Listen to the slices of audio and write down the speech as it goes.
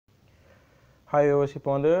Hi viewers, இப்போ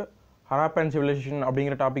வந்து Harappan Civilisation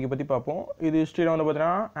அப்படிங்கிற டாபிக் பற்றி பார்ப்போம். இது ஹிஸ்ட்ரியில் வந்து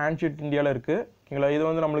பார்த்தீங்கன்னா ancient இந்தியாவில் இருக்குது. ஓகேங்களா, இது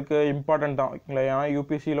வந்து நம்மளுக்கு இம்பார்ட்டன்ட் தான். ஓகேங்களா, ஏன்னா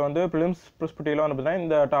யூபிஎஸ்சியில் வந்து ஃபிலிம்ஸ் ப்ரெஸ்பெக்டிவில் வந்து பார்த்தீங்கன்னா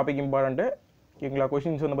இந்த டாபிக் இம்பார்ட்டன்ட்டு. ஓகேங்களா,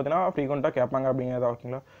 கொஷின்ஸ் வந்து பார்த்தீங்கன்னா ஃப்ரீக்வெண்ட்டாக கேட்பாங்க அப்படிங்கிறதா.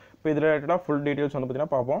 ஓகேங்களா, இப்போ இது ரிலேட்டடாக ஃபுல் டீட்டெயில்ஸ் வந்து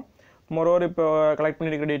பார்த்தீங்கன்னா பார்ப்போம். மொரோவர் இப்போ கலெக்ட்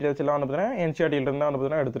பண்ணியிருக்கிற டீட்டெயில்ஸ் எல்லாம் வந்து பார்த்தீங்கன்னா என்சிஆர்டியிலிருந்து வந்து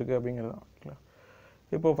பார்த்தீங்கன்னா எடுத்திருக்கு அப்படிங்கிறது தான். ஓகேங்களா,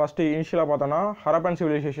 இப்போ ஃபஸ்ட்டு இனிஷியலாக பார்த்தோன்னா ஹரப்பன்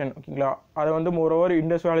சிவிலைசேஷன். ஓகேங்களா, அது வந்து மோரோவர்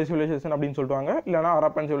இண்டஸ் வேலி சிவிலைசேஷன் அப்படின்னு சொல்லுவாங்க, இல்லைனா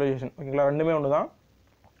ஹரப்பன் சிவிலைசேஷன். ஓகேங்களா, ரெண்டுமே ஒன்று தான்.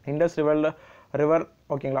 இண்டஸ் ரிவர்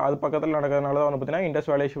ஓகேங்களா, அது பக்கத்தில் நடக்கிறதுனால தான் வந்து பார்த்தீங்கன்னா இண்டஸ்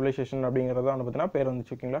வேலி சிவிலைசேஷன் அப்படிங்கிறது வந்து பார்த்தீங்கன்னா பேர்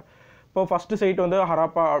வந்துச்சு. ஓகேங்களா, இப்போ ஃபஸ்ட்டு சைட் வந்து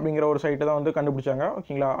ஹராப்பா அப்படிங்கிற ஒரு சைட்டை தான் வந்து கண்டுபிடிச்சாங்க.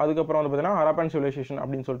 ஓகேங்களா, அதுக்கப்புறம் வந்து பார்த்தீங்கன்னா ஹரப்பன் சிவிலைசேஷன்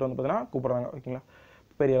அப்படின்னு சொல்லிட்டு வந்து பார்த்தீங்கன்னா கூப்பிட்றாங்க. ஓகேங்களா,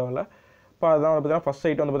 பெரிய லெவலில் இப்போ அதுதான் வந்து பார்த்தீங்கன்னா ஃபஸ்ட்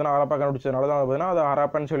சைட் வந்து பார்த்தீங்கன்னா ஹராப்பா கண்டுபிடிச்சதுனால தான் வந்து பார்த்தீங்கன்னா அது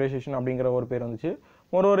ஹரப்பன் சிவிலைசேஷன் அப்படிங்கிற ஒரு பேர் வந்துச்சு.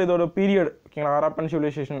 மொரோவர் இதோட பீரியட். ஓகேங்களா, ஹரப்பன்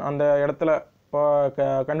சிவிலைசேஷன் அந்த இடத்துல இப்போ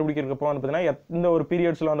கண்டுபிடிக்கிறப்போ வந்து பார்த்தீங்கன்னா எந்த ஒரு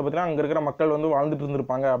பீரியட்ஸில் வந்து பார்த்தீங்கன்னா அங்கே இருக்கிற மக்கள் வந்து வாழ்ந்துட்டு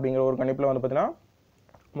இருந்திருப்பாங்க அப்படிங்கிற ஒரு கணிப்பில் வந்து பார்த்தீங்கன்னா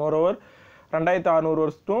மோரோவர் 2600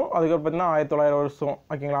 வருஷத்தும் அதுக்கப்புறம் பார்த்தீங்கன்னா 1900 வருஷம்.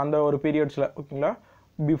 ஓகேங்களா, அந்த ஒரு பீரியட்ஸில். ஓகேங்களா,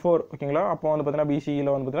 பிஃபோர். ஓகேங்களா, அப்போ வந்து பார்த்தீங்கன்னா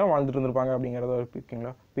பிசியில் வந்து பார்த்தீங்கன்னா வாழ்ந்துட்டு இருந்திருப்பாங்க அப்படிங்கிறது.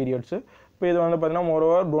 ஓகேங்களா, பீரியட்ஸு. இப்போ இது வந்து பார்த்தீங்கன்னா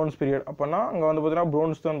மோரோவர் ப்ரோன்ஸ் பீரியட். அப்போனா அங்கே வந்து பார்த்தீங்கன்னா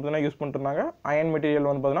ப்ரோன்ஸ் தான் வந்து பார்த்தீங்கன்னா யூஸ் பண்ணிட்டுருந்தாங்க. அயன் மெட்டீரியல்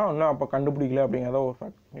வந்து பார்த்தீங்கன்னா இன்னும் அப்போ கண்டுபிடிக்கல அப்படிங்கிறத ஒரு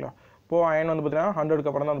ஃபேக்ட். ஓகேங்களா, இப்போது அயன் வந்து பார்த்தீங்கன்னா 100க்கு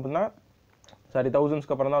அப்புறம் தான் வந்து பார்த்தீங்கன்னா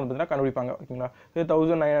 1000க்கு அப்புறம் தான் வந்து பார்த்தீங்கன்னா கண்டுபிடிப்பாங்க. ஓகேங்களா, இது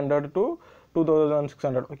 1900 to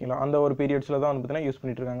 2600. ஓகேங்களா, அந்த ஒரு பீரியட்ஸில் தான் வந்து பார்த்தீங்கன்னா யூஸ்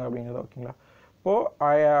பண்ணிட்டு இருக்காங்க அப்படிங்கிறது. ஓகேங்களா,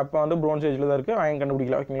 இப்போது அப்போ வந்து ப்ரோன்ஸ் ஏஜில் தான் இருக்குது, அயன்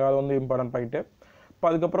கண்டுபிடிக்கல. ஓகேங்களா, அது வந்து இம்பார்ட்டன்ட் பாயிண்ட்டு. இப்போ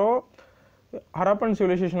அதுக்கப்புறம் ஹரப்பன்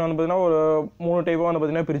சிவிலைசேஷன் வந்து பார்த்தீங்கன்னா ஒரு 3 டைப்பாக வந்து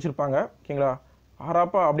பார்த்தீங்கன்னா பிரிச்சிருப்பாங்க. ஓகேங்களா,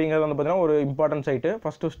 ஹராப்பா அப்படிங்கிறது வந்து பார்த்தீங்கன்னா ஒரு இம்பார்ட்டன்ட் சைட்டு,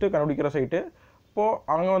 ஃபஸ்ட்டு கண்டுபிடிக்கிற சைட்டு. இப்போது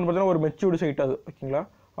அங்கே வந்து பார்த்தீங்கன்னா ஒரு மெச்சூர்டு சைட் அது. ஓகேங்களா,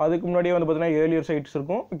 அதுக்கு முன்னாடியே வந்து பார்த்தீங்கன்னா ஏர்லியர் சைட்ஸ்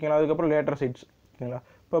இருக்கும். ஓகேங்களா, அதுக்கப்புறம் லேட்டர் சைட்ஸ். ஓகேங்களா,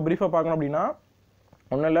 இப்போ ப்ரீஃபாக பார்க்கணும் அப்படின்னா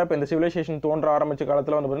ஒன்றும் இல்லை. இப்போ இந்த சிவிலைசேஷன் தோன்ற ஆரம்பித்த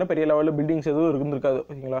காலத்தில் வந்து பார்த்தீங்கன்னா பெரிய லெவலில் பில்டிங்ஸ் எதுவும் இருந்திருக்காது.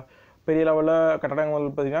 ஓகேங்களா, பெரிய லெவலில் கட்டடங்கள்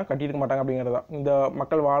பார்த்தீங்கன்னா கட்டியிருக்க மாட்டாங்க அப்படிங்கிறது தான். இந்த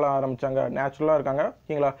மக்கள் வாழ ஆரம்பித்தாங்க, நேச்சுரலாக இருக்காங்க.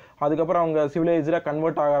 ஓகேங்களா, அதுக்கப்புறம் அவங்க சிவிலைஸ்டாக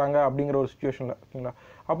கன்வெர்ட் ஆகிறாங்க அப்படிங்கிற ஒரு சுச்சுவேஷனில். ஓகேங்களா,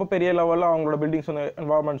 அப்போ பெரிய லெவலில் அவங்களோட பில்டிங்ஸ் வந்து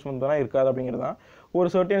என்வாயர்மெண்ட்ஸ் வந்து தான் இருக்காது அப்படிங்கிறது தான். ஒரு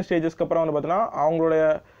சர்டன் ஸ்டேஜஸ்க்கு அப்புறம் வந்து பார்த்தீங்கன்னா அவங்களுடைய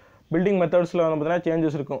பில்டிங் மெத்தட்ஸில் வந்து பார்த்தீங்கன்னா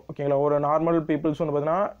சேஞ்சஸ் இருக்கும். ஓகேங்களா, ஒரு நார்மல் பீப்புள்ஸ் வந்து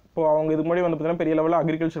பார்த்தீங்கன்னா இப்போ அவங்க இதுக்கு முன்னாடி வந்து பார்த்தீங்கன்னா பெரிய லெவலில்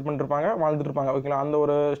அக்ரிகல்ச்சர் பண்ணிருப்பாங்க, வாழ்ந்துட்டு இருப்பாங்க. ஓகேங்களா, அந்த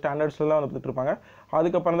ஒரு ஸ்டாண்டர்ட்ஸில் தான் வந்துட்டு இருப்பாங்க.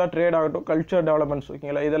 அதுக்கப்புறம் தான் ட்ரேட் ஆகட்டும், கல்ச்சர் டெவலப்மெண்ட்ஸ்.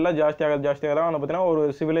 ஓகேங்களா, இதெல்லாம் ஜாஸ்தியாக தான் வந்து பார்த்தீங்கன்னா ஒரு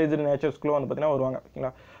சிவிலைஸ்டு நேச்சர்ஸ்க்குள்ளே வந்து பார்த்தீங்கன்னா வருவாங்க.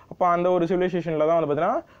 ஓகேங்களா, அப்போ அந்த ஒரு சிவிலைசேஷனில் தான் வந்து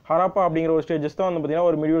பார்த்தீங்கன்னா ஹராப்பா அப்படிங்கிற ஒரு ஸ்டேஜஸ் தான் வந்து பார்த்தீங்கன்னா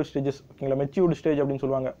ஒரு மிடியல் ஸ்டேஜஸ். ஓகேங்களா, மெச்சூர்டு ஸ்டேஜ் அப்படின்னு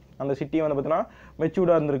சொல்லுவாங்க. அந்த சிட்டி வந்து பார்த்தீங்கன்னா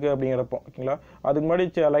மெச்சூர்டாக இருந்திருக்கு அப்படிங்கிறப்போ. ஓகேங்களா, அதுக்கு முன்னாடி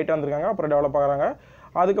லைட்டாக இருந்திருக்காங்க, அப்புறம் டெவலப் ஆகிறாங்க.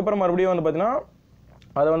 அதுக்கப்புறம் மறுபடியும் வந்து பார்த்தீங்கன்னா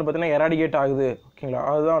அதை வந்து பார்த்தீங்கன்னா எராடிகேட் ஆகுது. ஓகேங்களா,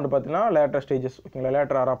 அதுதான் வந்து பார்த்தீங்கன்னா லேட்டர் ஸ்டேஜஸ். ஓகேங்களா,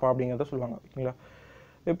 லேட்டர் ஹராப்பா அப்படிங்கிறத சொல்லுவாங்க. ஓகேங்களா,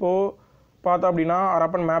 இப்போது பார்த்தா அப்படின்னா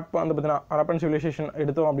ஹரப்பன் மேப் வந்து பார்த்தீங்கன்னா ஹரப்பன் சிவிலைசேஷன்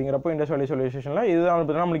எடுத்தோம் அப்படிங்கிறப்போ இண்டஸ் வேலி சிவிலைசேஷனில் இதுதான் வந்து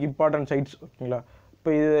பார்த்தீங்கன்னா நம்மளுக்கு இம்பார்ட்டன்ட் சைட்ஸ். ஓகேங்களா,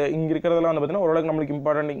 இப்போ இது இங்கே இருக்கிறதெல்லாம் வந்து பார்த்தீங்கன்னா ஓரளவுக்கு நம்மளுக்கு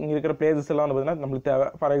இம்பார்ட்டன்ட். இங்கே இருக்கிற பிளேசஸ் எல்லாம் வந்து பார்த்தீங்கன்னா நம்மளுக்கு தேவை.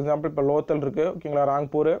 ஃபார் எக்ஸாம்பிள் இப்போ லோத்தல் இருக்குது. ஓகேங்களா,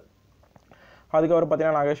 ராங்பூர், அதுக்கப்புறம்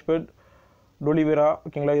பார்த்தீங்கன்னா நாகேஷ்பேட், டொலிவிரா.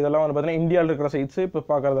 ஓகேங்களா, இதெல்லாம் வந்து பார்த்தீங்கன்னா இந்தியாவில் இருக்கிற சைட்ஸு இப்போ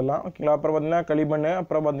பார்க்குறதெல்லாம். ஓகேங்களா, அப்புறம் பார்த்தீங்கன்னா களிமண்,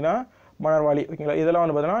 அப்புறம் பார்த்தீங்கன்னா மணர்வாளி. ஓகேங்களா, இதெல்லாம்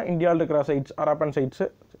வந்து பார்த்தீங்கன்னா இந்தியாவில் இருக்கிற சைட்ஸ், ஹரப்பன் சைட்ஸு,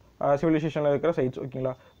 சிவிலைசேஷனில் இருக்கிற சைட்ஸ்.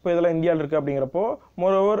 ஓகேங்களா, இப்போ இதெல்லாம் இந்தியாவில் இருக்குது அப்படிங்கிறப்போ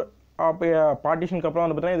மோரோவர் அப்போ பார்ட்டிஷனுக்கு அப்புறம்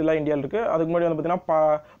வந்து பார்த்தீங்கன்னா இதெல்லாம் இந்தியாவில் இருக்குது. அதுக்கு முன்னாடி வந்து பார்த்தீங்கன்னா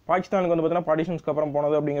பாகிஸ்தானுக்கு வந்து பார்த்தீங்கன்னா பார்ட்டிஷனுக்கு அப்புறம்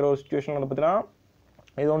போனது அப்படிங்கிற ஒரு சுச்சுவேஷன் வந்து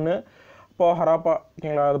பார்த்தீங்கன்னா இது ஒன்று. இப்போது ஹராப்பா.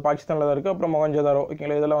 ஓகேங்களா, அது பாகிஸ்தானில் தான் இருக்குது. அப்புறம் மொஹஞ்சதாரோ.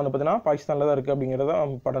 ஓகேங்களா, இதெல்லாம் வந்து பார்த்தீங்கன்னா பாகிஸ்தானில் தான் இருக்குது அப்படிங்கிறது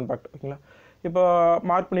இம்பார்ட்டன்ட் ஃபேக்ட். ஓகேங்களா, இப்போ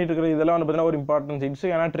மார்க் பண்ணிட்டு இருக்கிற இதெல்லாம் வந்து பார்த்தீங்கன்னா ஒரு இம்பார்ட்டன்ட் சைட்ஸ்.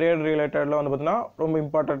 ஏன்னா ட்ரேட் ரிலேட்டடில் வந்து பார்த்தீங்கன்னா ரொம்ப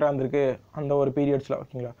இம்பார்ட்டண்ட்டாக இருந்திருக்கு அந்த ஒரு பீரியட்ஸில்.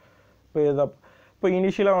 ஓகேங்களா, இப்போ இதுதான். இப்போ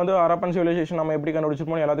இனிஷியலாக வந்து ஹரப்பன் சிவிலைசேஷன் நம்ம எப்படி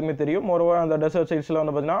கண்டுபிடிச்சிருப்போம் எல்லாத்துக்குமே தெரியும். மோரோவர் அந்த டெசர்ட் சைட்ஸில்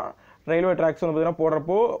வந்து பார்த்தீங்கன்னா ரயில்வே ட்ராக்ஸ் வந்து பார்த்தீங்கன்னா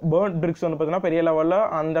போடுறப்போ பேர்ன் பிரிக்ஸ் வந்து பார்த்தீங்கன்னா பெரிய லெவலில்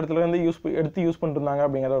அந்த இடத்துலேருந்து யூஸ் பண்ணிருந்தாங்க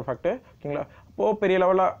அப்படிங்கிற ஒரு ஃபேக்ட். ஓகேங்களா, அப்போது பெரிய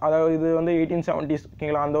லெவலில் அதாவது இது வந்து 1870s.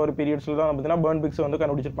 ஓகேங்களா, அந்த ஒரு பீரியட்ஸில் தான் பார்த்தீங்கன்னா பேர்ன் பிரிக்ஸ் வந்து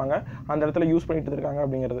கண்டுபிடிச்சிருப்பாங்க, அந்த இடத்துல யூஸ் பண்ணிட்டு இருக்காங்க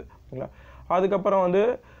அப்படிங்கிறது. ஓகேங்களா, அதுக்கப்புறம் வந்து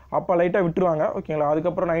அப்போ லைட்டாக விட்டுருவாங்க. ஓகேங்களா,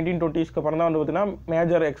 அதுக்கப்புறம் 1920ஸ்க்கு அப்புறம் தான் வந்து பார்த்தீங்கன்னா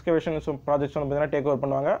மேஜர் எக்ஸ்கவேஷன்ஸ் ப்ராஜெக்ட்ஸ் வந்து பார்த்தீங்கன்னா டேக் ஓவர்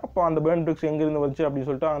பண்ணுவாங்க. அப்போ அந்த பேர்ன் பிரிக்ஸ் எங்கேருந்து வந்துச்சு அப்படின்னு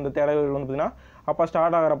சொல்லிட்டு அந்த தேடல்கள் வந்து பார்த்தீங்கன்னா அப்போ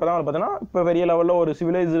ஸ்டார்ட் ஆகிறப்ப தான் வந்து பார்த்தீங்கன்னா இப்போ பெரிய லெவலில் ஒரு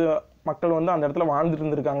சிவிலைஸ்டு மக்கள் வந்து அந்த இடத்துல வாழ்ந்துட்டு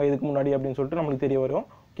இருந்திருக்காங்க இதுக்கு முன்னாடி அப்படின்னு சொல்லிட்டு நம்மளுக்கு தெரிய வரும்.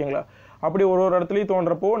 ஓகேங்களா, அப்படி ஒரு இடத்துலையும்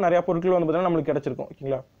தோன்றப்போ நிறையா பொருட்கள் வந்து பார்த்தீங்கன்னா நம்மளுக்கு கிடச்சிருக்கும்.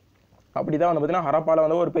 ஓகேங்களா, அப்படி தான் வந்து பார்த்தீங்கன்னா ஹராப்பாவில்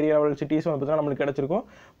வந்து ஒரு பெரிய லெவல் சிட்டிஸ் வந்து பார்த்தீங்கன்னா நம்மளுக்கு கிடச்சிருக்கும்.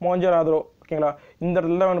 மொஹஞ்சதாரோ. ஓகேங்களா, இந்த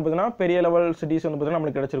இடத்துல வந்து பார்த்தீங்கன்னா பெரிய லெவல் சிட்டிஸ் வந்து பார்த்தீங்கன்னா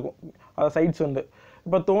நம்மளுக்கு கிடச்சிருக்கும். அது சைட்ஸ் வந்து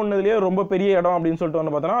இப்போ தோணுதுலேயே ரொம்ப பெரிய இடம் அப்படின்னு சொல்லிட்டு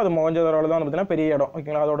வந்து பார்த்தோன்னா அது மொஹஞ்சதாரோவில் தான் வந்து பார்த்தீங்கன்னா பெரிய இடம்.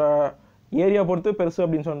 ஓகேங்களா, அதோட ஏரியா பொறுத்து பெருசு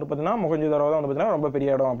அப்படின்னு சொல்லிட்டு பார்த்தீங்கன்னா மொஹஞ்சதாரோ தான் வந்து பார்த்தீங்கன்னா ரொம்ப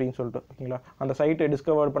பெரிய இடம் அப்படின்னு சொல்லிட்டு. ஓகேங்களா, அந்த சைட்டை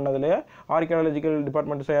டிஸ்கவர் பண்ணதுலேயே ஆர்கியாலஜிக்கல்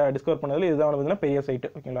டிபார்ட்மெண்ட் டிஸ்கவர் பண்ணதில் இதுதான் வந்து பார்த்தீங்கன்னா பெரிய சைட்டு.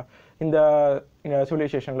 ஓகேங்களா, இந்த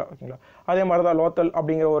சிவிலைசேஷனில். ஓகேங்களா, அதே மாதிரி தான் லோத்தல்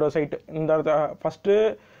அப்படிங்கிற ஒரு சைட்டு. இந்த இடத்த ஃபஸ்ட்டு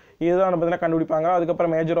இதுதான் வந்து பார்த்தீங்கன்னா கண்டுபிடிப்பாங்க.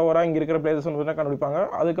 அதுக்கப்புறம் மேஜர் ஓவராக இங்கே இருக்கிற பிளேசஸ் வந்து பார்த்தீங்கன்னா கண்டுபிடிப்பாங்க.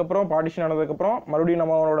 அதுக்கப்புறம் பார்ட்டிஷன் ஆனதுக்கப்புறம் மறுபடியும்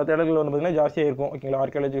நம்மளோட தேடல்கள் வந்து பார்த்தீங்கன்னா ஜாஸ்தியாக இருக்கும் ஓகேங்களா,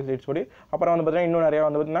 ஆர்கியாலஜி சைட்ஸ் படி. அப்புறம் வந்து பார்த்தீங்கன்னா இன்னும் நிறையா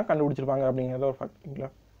வந்து பார்த்தீங்கன்னா கண்டுபிடிச்சிருப்பாங்க அப்படிங்கிறத ஒரு ஃபேக்ட்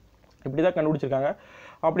ஓகேங்களா. இப்படி தான் கண்டுபிடிச்சிருக்காங்க.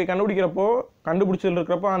 அப்படி கண்டுபிடிக்கிறப்போ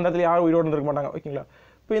இருக்கிறப்போ அந்த இடத்துல யாரும் உயிரோடு இருக்க மாட்டாங்க ஓகேங்களா.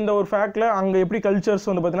 இப்போ இந்த ஒரு ஃபேக்டில் அங்கே எப்படி கல்ச்சர்ஸ்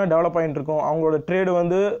வந்து பார்த்தீங்கன்னா டெவலப் ஆகிட்டு இருக்கும், அவங்களோட ட்ரேடு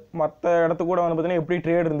வந்து மற்ற இடத்து கூட வந்து பார்த்தீங்கன்னா எப்படி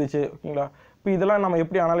ட்ரேட் இருந்துச்சு ஓகேங்களா. இப்போ இதெல்லாம் நம்ம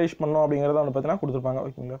எப்படி அனலைஸ் பண்ணோம் அப்படிங்கிறத வந்து பார்த்தீங்கன்னா கொடுத்துருப்பாங்க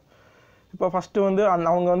ஓகேங்களா. இப்போ ஃபஸ்ட்டு வந்து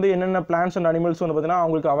அவங்க வந்து என்னென்ன பிளான்ஸ் அண்ட் அனிமல்ஸ் வந்து பார்த்தீங்கன்னா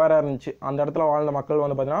அவங்களுக்கு அவேராக இருந்துச்சு, அந்த இடத்துல வாழ்ந்த மக்கள்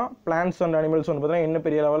வந்து பார்த்தீங்கன்னா பிளான்ஸ் அண்ட் அனிமல்ஸ் வந்து பார்த்தீங்கன்னா என்ன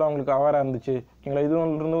பெரிய லெவலில் அவங்களுக்கு அவேராக இருந்துச்சு ஓகேங்களா. இது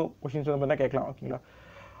வந்து கொஷின்ஸ் வந்து பார்த்தீங்கன்னா கேட்கலாம் ஓகேங்களா.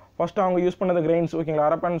 ஃபஸ்ட்டு அவங்க யூஸ் பண்ணது கிரெயின்ஸ் ஓகேங்களா.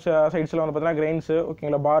 ஹரப்பன் சைட்ஸில் வந்து பார்த்தீங்கன்னா கிரெயின்ஸு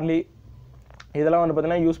ஓகேங்களா, பார்லி இதெல்லாம் வந்து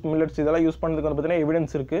பார்த்தீங்கன்னா மில்லட்ஸ் இதெல்லாம் யூஸ் பண்ணதுக்கு வந்து பார்த்தீங்கன்னா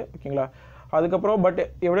எவிடன்ஸ் இருக்குது ஓகேங்களா. அதுக்கப்புறம் பட்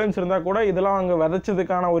எவிடன்ஸ் இருந்தால் கூட இதெல்லாம் அங்கே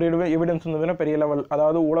விதைச்சதுக்கான ஒரு எவிடன்ஸ் வந்து பார்த்தீங்கன்னா பெரிய லெவல்,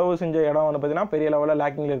 அதாவது உழவு செஞ்ச இடம் வந்து பார்த்தீங்கன்னா பெரிய லெவலில்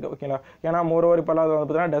லேக்கிங்கில் இருக்குது ஓகேங்களா. ஏன்னா மோரோவர் இப்போ வந்து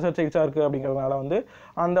பார்த்தீங்கன்னா டெசர்ட் சைட்ஸாக இருக்குது அப்படிங்கிறதுனால வந்து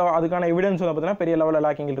அதுக்கான எவிடன்ஸ் வந்து பார்த்தீங்கன்னா பெரிய லெவலில்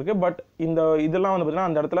லேக்கிங்கில் இருக்குது. பட் இதெல்லாம் வந்து பார்த்தீங்கன்னா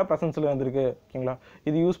அந்த இடத்துல ப்ரெசன்ஸில் இருந்திருக்கு ஓகேங்களா.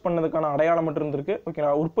 இது யூஸ் பண்ணதுக்கான அடையாளம் மட்டும் இருந்திருக்கு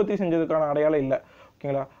ஓகேங்களா, உற்பத்தி செஞ்சதுக்கான அடையாளம் இல்லை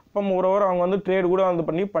ஓகேங்களா. இப்போ மோரோவர் அவங்க வந்து ட்ரேட் கூட வந்து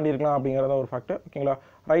பண்ணியிருக்கலாம் அப்படிங்கிறத ஒரு ஃபேக்ட் ஓகேங்களா.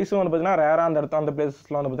 ரைஸும் வந்து பார்த்தீங்கன்னா ரேராக அந்த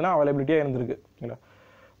பிளேஸஸில் வந்து பார்த்தீங்கன்னா அவைலபிலிட்டியாக இருந்திருக்கு ஓகேங்களா.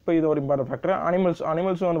 இப்போ இது ஒரு இம்பார்ட்டன்ட் ஃபேக்டர்.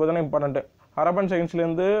 அனிமல்ஸும் வந்து பார்த்தீங்கன்னா இம்பார்ட்டன்ட்டு. ஹரப்பன்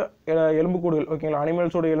சயின்ஸ்லேருந்து எலும்புக்கூடுகள் ஓகேங்களா,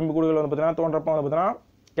 அனிமல்ஸோட எலும்புக்கூடுகள் வந்து பார்த்தீங்கன்னா தோன்றப்போ வந்து பார்த்தீங்கன்னா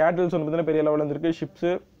கேட்டில்ஸ் வந்து பார்த்தீங்கன்னா பெரிய லெவலில் இருந்திருக்கு,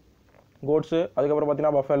 ஷிப்ஸு, கோட்ஸு, அதுக்கப்புறம்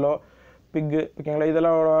பார்த்தீங்கன்னா பஃபெல்லோ, பிக்கு ஓகேங்களா,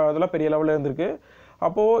 இதெல்லாம் பெரிய லெவலில் இருந்திருக்கு.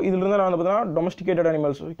 அப்போது இதிலிருந்து வந்து பார்த்தீங்கன்னா டொமஸ்டிகேட்டட்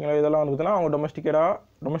அனிமல்ஸ் ஓகேங்களா, இதெல்லாம் வந்து பார்த்தீங்கன்னா அவங்க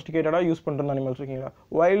டொமஸ்டிகேட்டடாக யூஸ் பண்ணுற அனிமல்ஸ் ஓகேங்களா.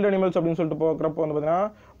 வைல்டு அனிமல்ஸ் அப்படின்னு சொல்லிட்டு போகிறப்போ வந்து பார்த்தீங்கன்னா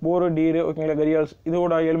போரு, டீரு ஓகேங்களா, கரியால்ஸ்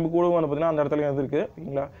இதோட எலும்பு கூட வந்து பார்த்தீங்கன்னா அந்த இடத்துல இருந்திருக்கு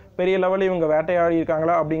ஓகேங்களா. பெரிய லெவலில் இவங்க வேட்டையாடி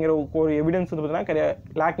இருக்காங்களா அப்படிங்கிற ஒரு எவிடன்ஸ் வந்து பார்த்தீங்கன்னா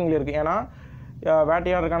லேக்கிங்கில் இருக்குது. ஏன்னா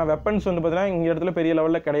வேட்டையாடுறதுக்கான வெப்பன்ஸ் வந்து பார்த்தீங்கன்னா இங்கே இடத்துல பெரிய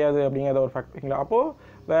லெவலில் கிடையாது அப்படிங்கிறத ஒரு ஃபேக்ட் ஓகேங்களா.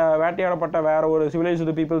 அப்போது வேட்டையாடப்பட்ட வேறு ஒரு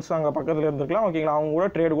சிவிலைஸ்டு பீப்புள்ஸ் அங்கே பக்கத்தில் இருந்திருக்கலாம் ஓகேங்களா, அவங்க கூட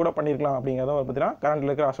ட்ரேட் கூட பண்ணியிருக்கலாம் அப்படிங்கிறத பார்த்தீங்கன்னா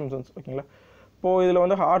கரண்ட்டில் இருக்கிற அசம்ஷன்ஸ் ஓகேங்களா. இப்போது இதில்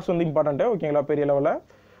வந்து ஹார்ஸ் வந்து இம்பார்ட்டன்ட்டு ஓகேங்களா பெரிய லெவலில்.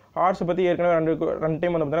 ஹார்ஸை பற்றி ஏற்கனவே ரெண்டு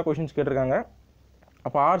டைம் வந்து பார்த்தீங்கன்னா கொஷின்ஸ் கேட்டிருக்காங்க.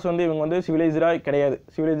 அப்போ ஹார்ஸ் வந்து இவங்க வந்து சிவிலைஸ்டாக கிடையாது,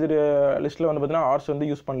 சிவிலைஸ்டு லிஸ்ட்டில் வந்து பார்த்தீங்கன்னா ஹார்ஸ் வந்து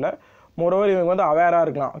யூஸ் பண்ணல. மோரோவர் இவங்க வந்து அவேராக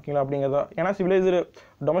இருக்கலாம் ஓகேங்களா அப்படிங்கிறதா. ஏன்னா சிவிலைஸ்டு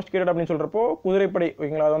டொமஸ்டிகேட்டட் அப்படின்னு சொல்கிறப்போ குதிரைப்படை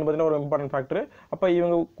ஓகேங்களா, அது வந்து பார்த்தீங்கன்னா ஒரு இம்பார்ட்டன்ட் ஃபேக்டர். அப்போ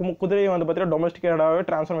இவங்க குதிரையை வந்து பார்த்தீங்கன்னா டொமஸ்டிகேட்டடாகவே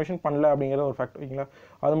ட்ரான்ஸ்ஃபர்மேஷன் பண்ணல அப்படிங்கிறது ஒரு ஃபேக்ட் ஓகேங்களா,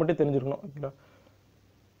 அது மட்டும் தெரிஞ்சிருக்கணும் ஓகேங்களா.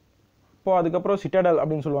 இப்போது அதுக்கப்புறம் சிட்டடல்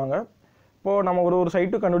அப்படின்னு சொல்லுவாங்க. இப்போது நம்ம ஒரு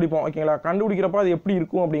சைட்டு கண்டுபிடிப்போம் ஓகேங்களா, கண்டுபிடிக்கிறப்ப அது எப்படி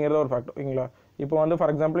இருக்கும் அப்படிங்கிறத ஒரு ஃபேக்ட் ஓகேங்களா. இப்போ வந்து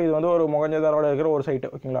ஃபார் எக்ஸாம்பிள் இது வந்து ஒரு மொகஞ்சதாரோவில் இருக்கிற ஒரு சைட்டு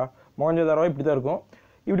ஓகேங்களா, மொகஞ்சதாரோ இப்படி தான் இருக்கும்.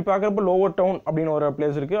 இப்படி பார்க்குறப்ப லோவர் டவுன் அப்படின்னு ஒரு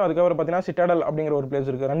பிளேஸ் இருக்குது, அதுக்கப்புறம் பார்த்தீங்கன்னா சிட்டடல் அப்படிங்கிற ஒரு பிளேஸ்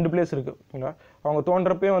இருக்குது, 2 பிளேஸ் இருக்குது ஓகேங்களா. அவங்க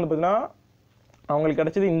தோன்றப்பே வந்து பார்த்தீங்கன்னா அவங்களுக்கு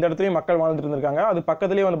கிடச்சது இந்த இடத்துலையும் மக்கள் வாழ்ந்துட்டு இருந்திருக்காங்க, அது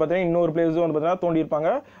பக்கத்துலேயே வந்து பார்த்தீங்கன்னா இன்னொரு பிளேஸும் வந்து பார்த்தீங்கன்னா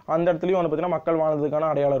தோண்டியிருப்பாங்க, அந்த இடத்துலையும் வந்து பார்த்தீங்கன்னா மக்கள் வாழ்ந்ததுக்கான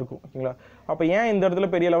அடையாளம் இருக்கும் ஓகேங்களா. அப்போ ஏன் இந்த இடத்துல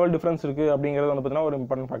பெரிய லெவல் டிஃப்ரென்ஸ் இருக்குது அப்படிங்கிறது வந்து பார்த்தீங்கன்னா ஒரு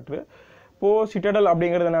இம்பார்ட்டன்ட் ஃபேக்டர். இப்போது சிட்டடல்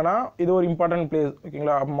அப்படிங்கிறது என்னென்னா இது ஒரு இம்பார்ட்டன்ட் பிளேஸ்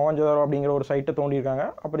ஓகேங்களா. மொகஞ்சதாரோ அப்படிங்கிற ஒரு சைட்டை தோண்டியிருக்காங்க,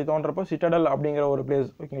 அப்படி தோன்றப்போ சிட்டடல் அப்படிங்கிற ஒரு பிளேஸ்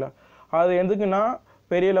ஓகேங்களா. அது எதுக்குன்னா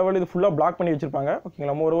பெரிய லெவல் இது ஃபுல்லாக பிளாக் பண்ணி வச்சுருப்பாங்க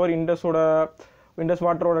ஓகேங்களா. மோரோவர் இண்டஸ்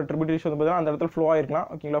வாட்டரோட ட்ரிபியூட்டரிஸ் வந்து பார்த்தீங்கன்னா அந்த இடத்துல ஃப்ளோ ஆகிருக்கலாம்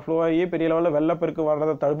ஓகேங்களா. ஃப்ளோ ஆகி பெரிய லெவலில் வெள்ளப்பெருக்கு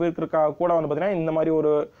வர்றதை தடுப்பிற்காக கூட வந்து பார்த்தீங்கன்னா இந்த மாதிரி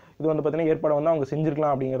ஒரு இது வந்து பார்த்தீங்கன்னா ஏற்பாடு வந்து அவங்க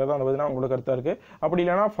செஞ்சுருக்கலாம் அப்படிங்கிறத வந்து பார்த்தீங்கன்னா அவங்களோட கருத்தாக இருக்குது. அப்படி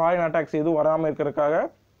இல்லைனா ஃபாரின் அட்டாக்ஸ் எதுவும் வராமல் இருக்கிறதுக்காக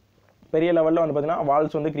பெரிய லெவலில் வந்து பார்த்தீங்கன்னா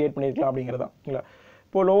வால்ஸ் வந்து கிரியேட் பண்ணியிருக்கலாம் அப்படிங்கிறது தான் ஓகேங்களா.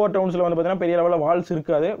 இப்போ லோவர் டவுன்ஸில் வந்து பார்த்தீங்கன்னா பெரிய லெவலில் வால்ஸ்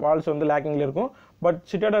இருக்காது, வால்ஸ் வந்து லேக்கிங்கில் இருக்கும். பட்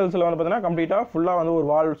சிட்டடல்ஸில் வந்து பார்த்தீங்கன்னா கம்ப்ளீட்டாக ஃபுல்லாக வந்து ஒரு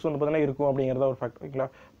வால்ஸ் வந்து பார்த்தீங்கன்னா இருக்கும் அப்படிங்கிறத ஒரு ஃபேக்ட் ஓகேங்களா.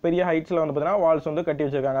 பெரிய ஹைட்ஸில் வந்து பார்த்தீங்கன்னா வால்ஸ் வந்து கட்டி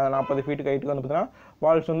வச்சிருக்காங்க, 40 ஃபீட் ஹைட்டுக்கு வந்து பார்த்தீங்கன்னா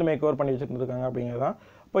வால்ஸ் வந்து மேக் ஓவர் பண்ணி வச்சுருக்காங்க அப்படிங்கிறது தான்.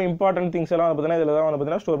 இப்போ இம்பார்ட்டன்ட் திங்ஸ் எல்லாம் வந்து பார்த்தீங்கன்னா இதில் தான் வந்து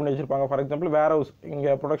பார்த்தீங்கன்னா ஸ்டோர் பண்ணி வச்சிருப்பாங்க. ஃபார் எக்ஸாம்பிள் வேர் ஹவுஸ்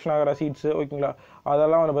இங்கே ப்ரொடக்ஷன் ஆகிற சீட்ஸ் ஓகேங்களா,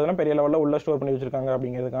 அதெல்லாம் வந்து பார்த்தீங்கன்னா பெரிய லெவலில் உள்ள ஸ்டோர் பண்ணி வச்சிருக்காங்க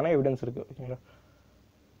அப்படிங்கிறதுக்கான எவிடன்ஸ் இருக்குது ஓகேங்களா.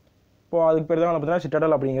 இப்போது அதுக்கு பேர் தான் வந்து பார்த்தீங்கன்னா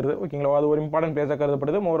சிட்டடல் அப்படிங்கிறது ஓகேங்களா. அது ஒரு இம்பார்ட்டன்ட் பிளேஸாக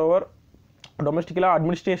கருதப்படுது. மோரோவர் டொமஸ்டிக்கலாக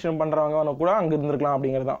அட்மினிஸ்ட்ரேஷன் பண்ணுறவங்க கூட அங்கே இருந்திருக்கலாம்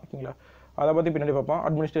அப்படிங்கிறது தான் ஓகேங்களா. அதை பற்றி பின்னாடி பார்ப்போம்,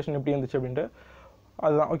 அட்மினிஸ்ட்ரேஷன் எப்படி இருந்துச்சு அப்படின்ட்டு.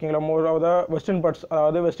 அதுதான் ஓகேங்களா. மோரோவர் வெஸ்டர்ன் பார்ட்ஸ்,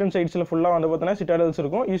 அதாவது வெஸ்டர்ன் சைட்ஸில் ஃபுல்லாக வந்து பார்த்தீங்கன்னா சிட்டடல்ஸ்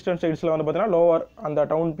இருக்கும், ஈஸ்டர்ன் சைட்ஸில் வந்து பார்த்தீங்கன்னா லோவர் அந்த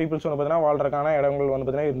டவுன் பீப்புள்ஸ் வந்து பார்த்தீங்கன்னா வாழ்றதுக்கான இடங்கள் வந்து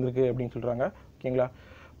பார்த்தீங்கன்னா இருந்திருக்கு அப்படின்னு சொல்கிறாங்க ஓகேங்களா.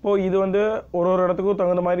 இப்போது இது வந்து ஒரு இடத்துக்கும்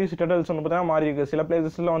தகுந்த மாதிரி சிட்டடல்ஸ் வந்து பார்த்தீங்கன்னா மாறி இருக்குது. சில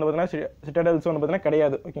பிளேசஸில் வந்து பார்த்தீங்கன்னா சிட்டடல்ஸ் வந்து பார்த்தீங்கன்னா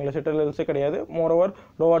கிடையாது ஓகேங்களா, சிட்டடல்ஸே கிடையாது. மோரோவர்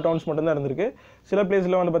லோவர் டவுன்ஸ் மட்டும்தான் இருந்திருக்கு. சில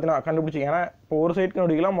பிளேஸில் வந்து பார்த்தீங்கன்னா கண்டுபிடிச்சி, ஏன்னா இப்போ ஒரு சைட்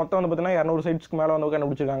கண்டுபிடிக்கலாம், மொத்தம் வந்து பார்த்தீங்கன்னா 200 சைட்ஸ்க்கு மேலே வந்து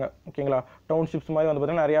கண்டுபிடிச்சிருக்காங்க ஓகேங்களா. டவுன்ஷிப்ஸ் மாதிரி வந்து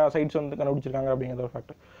பார்த்தீங்கன்னா நிறையா சைட்ஸ் வந்து கண்டுபிடிச்சிருக்காங்க அப்படிங்கிற ஒரு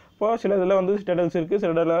ஃபேக்ட். இப்போ சில இதில் வந்து சிட்டடல்ஸ் இருக்குது,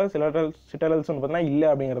 சில சிட்டடல்ஸ் வந்து பார்த்தீங்கன்னா இல்லை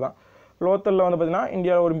அப்படிங்கிறது தான். லோத்தலில் வந்து பார்த்தீங்கன்னா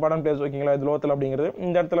இந்தியாவில் ஒரு இம்பார்ட்டன்ட் பிளேஸ் ஓகேங்களா, இது லோத்தல் அப்படிங்கிறது.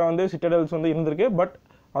 இந்த இடத்துல வந்து சிட்டடல்ஸ் வந்து இருந்திருக்கு, பட்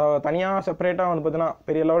தனியாக செப்பரேட்டாக வந்து பார்த்தீங்கன்னா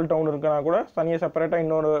பெரிய லெவல் டவுன் இருக்குன்னா கூட தனியாக செப்பரேட்டாக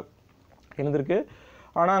இன்னொரு இருந்திருக்கு.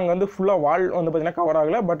 ஆனால் அங்கே வந்து ஃபுல்லாக வால் வந்து பார்த்தீங்கன்னா கவர்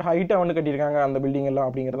ஆகலை, பட் ஹைட்டாக வந்து கட்டியிருக்காங்க அந்த பில்டிங் எல்லாம்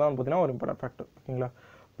அப்படிங்கிறது தான் வந்து பார்த்தீங்கன்னா ஒரு இம்பார்ட்டன்ட் ஃபேக்டர் ஓகேங்களா.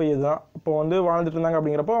 இப்போ இதுதான் இப்போ வந்து வாழ்ந்துட்டு இருந்தாங்க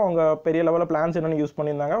அப்படிங்கிறப்போ அவங்க பெரிய லெவலில் பிளான்ஸ் என்னென்னு யூஸ்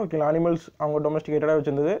பண்ணியிருந்தாங்க. ஓகேங்களா, அனிமல்ஸ் அவங்க டொமஸ்டிகேட்டடாக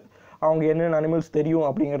வச்சிருந்தது. அவங்க என்னென்ன அனிமல்ஸ் தெரியும்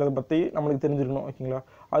அப்படிங்கிறத பற்றி நம்மளுக்கு தெரிஞ்சிருக்கணும். ஓகேங்களா,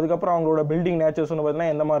 அதுக்கப்புறம் அவங்களோட பில்டிங் நேச்சர்ஸ் வந்து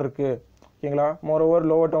பார்த்தீங்கன்னா எந்த மாதிரி இருக்குது. ஓகேங்களா, மோர் ஓவர்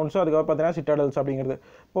லோவர் டவுன்ஸும் அதுக்கப்புறம் பார்த்தீங்கன்னா சிட்டாடல்ஸ் அப்படிங்கிறது.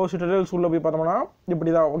 இப்போது சிட்டாடல்ஸ் உள்ள போய் பார்த்தோம்னா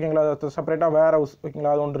இப்படி தான். ஓகேங்களா, செப்பரேட்டாக வேர் ஹவுஸ்.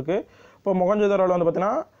 ஓகேங்களா, அது ஒன்று இருக்குது. இப்போ மொஹஞ்சதாரோவில் வந்து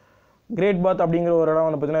பார்த்தீங்கன்னா கிரேட் பாத் அப்படிங்கிற ஒரு இடம்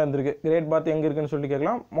வந்து பார்த்தீங்கன்னா இருந்திருக்கு. கிரேட் பாத் எங்கே இருக்குன்னு சொல்லி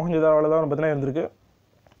கேட்கலாம். மொஹஞ்சதாரோவில் தான் வந்து பார்த்தீங்கன்னா இருந்திருக்கு.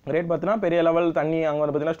 கிரேட் பாத்னா பெரிய லெவல் தண்ணி அங்கே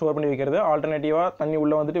வந்து பார்த்தீங்கன்னா ஸ்டோர் பண்ணி வைக்கிறது. ஆல்டர்னேட்டிவாக தண்ணி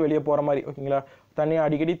உள்ளே வந்துட்டு வெளியே போகிற மாதிரி. ஓகேங்களா, தண்ணி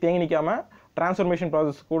அடிக்கடி தேங்கி நிற்காமல் ட்ரான்ஸ்ஃபர்மேஷன்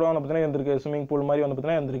ப்ராசஸ் கூட வந்து பார்த்தீங்கன்னா இருந்திருக்கு. ஸ்விமிங் பூல் மாதிரி வந்து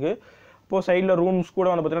பார்த்தீங்கன்னா இருந்திருக்கு. இப்போது சைடில் ரூம்ஸ் கூட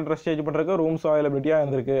வந்து பார்த்தீங்கன்னா ட்ரெஸ் சேஞ்ச் பண்ணுறதுக்கு ரூம்ஸ் அவைலபிலிட்டியாக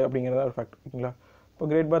இருந்திருக்கு அப்படிங்கிறத ஒரு ஃபேக்ட். ஓகேங்களா, இப்போ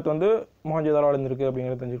கிரேட் பாத் வந்து மொஹஞ்சதாரோவில் இருந்திருக்கு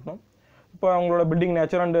அப்படிங்கிறத தெரிஞ்சுக்கணும். இப்போ அவங்களோட பில்டிங்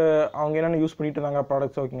நேச்சர் அண்டு அவங்க என்னென்ன யூஸ் பண்ணிட்டு இருந்தாங்க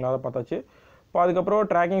ப்ராடக்ட்ஸ். ஓகேங்களா, அதை பார்த்தாச்சு. இப்போ அதுக்கப்புறம்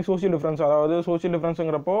ட்ராக்கிங் சோஷியல் டிஃப்ரென்ஸ். அதாவது சோஷியல்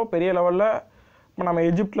டிஃப்ரென்ஸுங்கிறப்போ பெரிய லெவலில் இப்போ நம்ம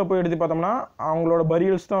எஜிப்டில் போய் எடுத்து பார்த்தோம்னா அவங்களோட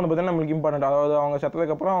பரியல்ஸ் தான் வந்து பார்த்தீங்கன்னா நம்மளுக்கு இம்பார்ட்டன்ட். அதாவது அவங்க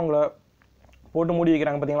செத்ததுக்கப்புறம் அவங்கள போட்டு மூடி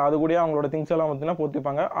வைக்கிறாங்க பார்த்தீங்களா, அது கூட அவங்களோட திங்ஸ் எல்லாம் பார்த்தீங்கன்னா போட்டு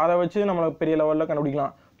வைப்பாங்க. அதை வச்சு நம்மளை பெரிய லெவலில்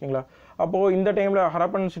கண்டுபிடிக்கலாம். ஓகேங்களா, அப்போது இந்த டைமில்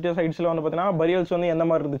ஹரப்பன் சிட்டி சைட்ஸில் வந்து பார்த்தீங்கன்னா பரியல்ஸ் வந்து எந்த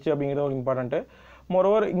மாதிரி இருந்துச்சு அப்படிங்கிறது ஒரு இம்பார்ட்டன்ட்டு.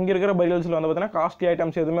 மோரோவர் இங்கே இருக்கிற பரியல்ஸில் வந்து பார்த்தீங்கன்னா காஸ்ட்லி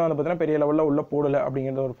ஐட்டம்ஸ் எதுவுமே வந்து பார்த்தீங்கன்னா பெரிய லெவலில் உள்ள போடலை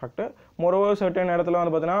அப்படிங்கிறது ஒரு ஃபேக்ட். மோரோவர் சர்டன் இடத்துல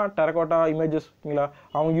வந்து பார்த்தீங்கன்னா டெரகோட்டா இமேஜஸ். ஓகேங்களா,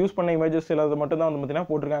 அவங்க யூஸ் பண்ண இமேஜஸ் சிலது மட்டும் தான் வந்து பார்த்தீங்கன்னா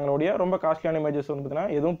போட்டிருக்காங்களோடைய ரொம்ப காஸ்ட்லியான இமேஜஸ் வந்து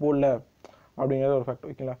பார்த்தீங்கன்னா எதுவும் போடல அப்படிங்கிறது ஒரு ஃபேக்ட்.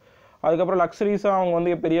 ஓகேங்களா, அதுக்கப்புறம் லக்ஸரிஸாக அவங்க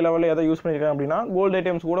வந்து பெரிய லெவலில் எதை யூஸ் பண்ணியிருக்காங்க அப்படின்னா கோல்டு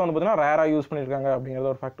ஐட்டம்ஸ் கூட வந்து பார்த்தீங்கன்னா ரேராக யூஸ் பண்ணியிருக்காங்க அப்படிங்கிறது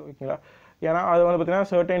ஒரு ஃபேக்ட். ஓகேங்களா, ஏன்னா அது வந்து பார்த்தீங்கன்னா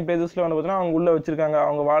சர்டன் பிளேசஸில் வந்து பார்த்தீங்கன்னா அவங்க உள்ளே வச்சிருக்காங்க.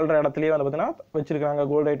 அவங்க வாழ்கிற இடத்துலேயே வந்து பார்த்தீங்கன்னா வச்சிருக்காங்க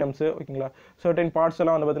கோல்டு ஐட்டம்ஸு. ஓகேங்களா, சர்டன் பார்ட்ஸ்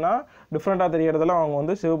எல்லாம் வந்து பார்த்தீங்கன்னா டிஃப்ரெண்ட்டாக தெரியறதெல்லாம் அவங்க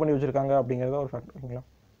வந்து சேவ் பண்ணி வச்சிருக்காங்க அப்படிங்கிறது ஒரு ஃபேக்ட். ஓகேங்களா,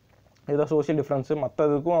 இதுதான் சோஷியல் டிஃப்ரென்ஸு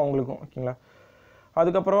மற்றதுக்கும் அவங்களுக்கும். ஓகேங்களா,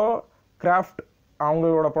 அதுக்கப்புறம் கிராஃப்ட்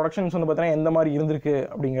அவங்களோட ப்ரொடக்ஷன்ஸ் வந்து பார்த்தீங்கன்னா எந்த மாதிரி இருந்திருக்கு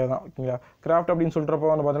அப்படிங்கிறது தான். ஓகேங்களா, கிராஃப்ட் அப்படின்னு சொல்கிறப்போ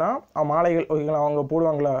வந்து பார்த்தீங்கன்னா மாலைகள். ஓகேங்களா, அவங்க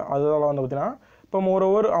போடுவாங்களே அதெல்லாம் வந்து பார்த்தீங்கன்னா இப்போ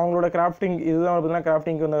மோரோவர் அவங்களோட கிராஃப்டிங் இதுதான் வந்து பார்த்தீங்கன்னா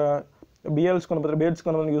கிராஃப்டிங்க்கு இந்த பிஎல்ஸ்க்கு வந்து பார்த்தீங்கன்னா பேர்ட்ஸ்க்கு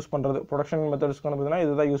வந்து யூஸ் பண்ணுறது ப்ரொடக்ஷன் மெத்தட்ஸ்க்கு வந்து பார்த்தீங்கன்னா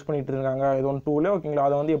இதுதான் யூஸ் பண்ணிட்டு இருக்காங்க. இது ஒன்று டூலே. ஓகேங்களா,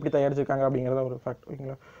 அதை வந்து எப்படி தயாரிச்சிருக்காங்க அப்படிங்கிறத ஒரு ஃபேக்ட்.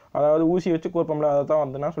 ஓகேங்களா, அதாவது ஊசி வச்சு கோர்ப்பம்ல அதை தான்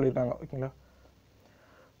வந்து நான் சொல்லியிருக்காங்க. ஓகேங்களா,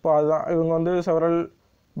 இப்போ அதுதான் இவங்க வந்து செவரல்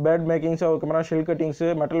பேட் மேக்கிங்ஸ் அதுக்கப்புறம் ஷெல் கட்டிங்ஸு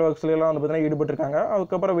மெட்டல் ஒர்க்ஸ்லாம் வந்து பார்த்தீங்கன்னா ஈடுபட்டிருக்காங்க.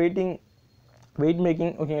 அதுக்கப்புறம் வெயிட்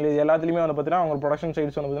மேக்கிங். ஓகேங்களா, இது எல்லாத்துலேயுமே வந்து பார்த்தீங்கன்னா அவங்க ப்ரொடக்ஷன்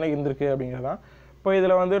சைட்ஸ் வந்து பார்த்தீங்கன்னா இருந்திருக்கு அப்படிங்கிறது தான். இப்போ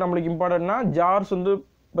இதில் வந்து நம்மளுக்கு இம்பார்ட்டன்ட்னா ஜார்ஸ் வந்து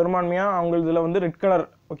பெரும்பான்மையாக அவங்க இதில் வந்து ரெட் கலர்.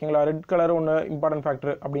 ஓகேங்களா, ரெட் கலர் ஒன்று இம்பார்ட்டன்ட்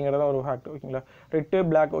ஃபேக்டர் அப்படிங்கிறத ஒரு ஃபேக்ட். ஓகேங்களா, ரெட்டு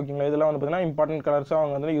பிளாக். ஓகேங்களா, இதெல்லாம் வந்து பார்த்தீங்கன்னா இம்பார்ட்டன்ட் கலர்ஸாக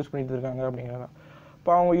அவங்க வந்து யூஸ் பண்ணிட்டு இருக்காங்க அப்படிங்கிறது தான்.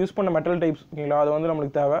 இப்போ அவங்க யூஸ் பண்ண மெட்டல் டைப்ஸ். ஓகேங்களா, அது வந்து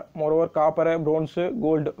நம்மளுக்கு தேவை. Moreover copper, bronze,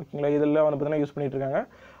 gold. ஓகேங்களா, இதெல்லாம் வந்து பார்த்தீங்கன்னா யூஸ் பண்ணிட்டு இருக்காங்க.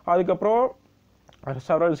 அதுக்கப்புறம்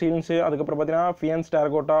செவரல் சீல்ஸு. அதுக்கப்புறம் பார்த்தீங்கன்னா ஃபியன்ஸ்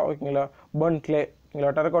டெரகோட்டா. ஓகேங்களா, பர்ன் கிளே.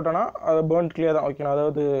 ஓகேங்களா, டெரகோட்டானா அது பர்ன் கிளே தான். ஓகேங்களா,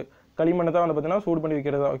 அதாவது களிமண்ணை தான் வந்து பார்த்தீங்கன்னா சூடு பண்ணி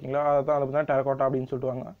வைக்கிறது. ஓகேங்களா, அதை தான் வந்து பார்த்தீங்கன்னா டெரகோட்டா அப்படின்னு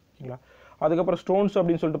சொல்லிட்டுவாங்க. ஓகேங்களா, அதுக்கப்புறம் ஸ்டோன்ஸ்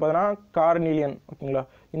அப்படின்னு சொல்லிட்டு பார்த்தீங்கன்னா கார்னிலியன். ஓகேங்களா,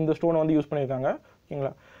 இந்த ஸ்டோனை வந்து யூஸ் பண்ணியிருக்காங்க.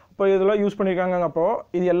 ஓகேங்களா, இப்போ இதெல்லாம் யூஸ் பண்ணியிருக்காங்க. அப்போ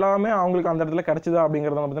இது எல்லாமே அவங்களுக்கு அந்த இடத்துல கிடச்சிதா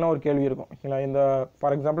அப்படிங்கிறத பார்த்தீங்கன்னா ஒரு கேள்வி இருக்கும். ஓகேங்களா, இந்த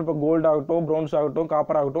ஃபார் எக்ஸாம்பிள் இப்போ கோல்டு ஆகட்டும், ப்ரோன்ஸ் ஆகட்டும்,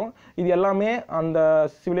 காப்பர் ஆகட்டும், இது எல்லாமே அந்த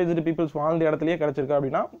சிவிலைஸ்டு பீப்புள்ஸ் வாழ்ந்த இடத்துலையே கிடச்சிருக்கா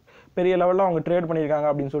அப்படின்னா பெரிய லெவலில் அவங்க ட்ரேட் பண்ணியிருக்காங்க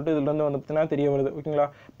அப்படின்னு சொல்லிட்டு இதுலேருந்து வந்து பார்த்தீங்கன்னா தெரிய வருது. ஓகேங்களா,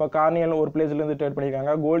 இப்போ கார்னியல் ஒரு பிளேஸ்லேருந்து ட்ரேட்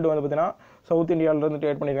பண்ணியிருக்காங்க. கோல்டு வந்து பார்த்தீங்கன்னா சவுத் இந்தியாவிலேருந்து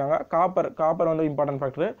ட்ரேட் பண்ணியிருக்காங்க. காப்பர் வந்து இம்பார்ட்டன்ட்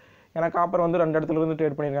ஃபேக்டர். ஏன்னா காப்பர் வந்து 2 இடத்துலேருந்து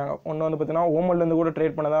ட்ரேட் பண்ணியிருக்காங்க. ஒன்று வந்து பார்த்தீங்கன்னா ஓமன்லேருந்து கூட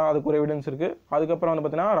ட்ரேட் பண்ணதான் அதுக்கு ஒரு எவிடன்ஸ் இருக்குது. அதுக்கப்புறம் வந்து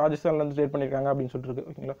பார்த்தீங்கன்னா ராஜஸ்தான்லேருந்து ட்ரேட் பண்ணியிருக்காங்க அப்படின்னு சொல்லிட்டு இருக்குது.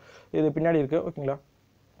 ஓகேங்களா, இது பின்னாடி இருக்குது. ஓகேங்களா,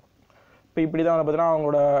 இப்போ இப்படி தான் வந்து பார்த்தீங்கன்னா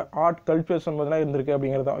அவங்களோட ஆர்ட் கல்ச்சர்ஸ் வந்து பார்த்தீங்கன்னா இருந்திருக்கு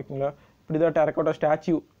அப்படிங்கிறது தான். ஓகேங்களா, இப்படி தான் டெரகோட்டா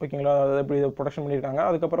ஸ்டாச்சு. ஓகேங்களா, அதை இப்படி ப்ரொடக்ஷன் பண்ணியிருக்காங்க.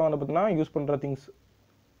 அதுக்கப்புறம் வந்து பார்த்தீங்கன்னா யூஸ் பண்ணுற திங்ஸ்.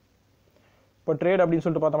 இப்போ ட்ரேட் அப்படின்னு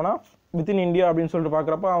சொல்லிட்டு பார்த்தோம்னா வித்தின் இந்தியா அப்படின்னு சொல்லிட்டு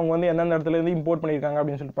பார்க்குறப்ப அவங்க வந்து எந்தெந்த இடத்துலேருந்து இம்போர்ட் பண்ணியிருக்காங்க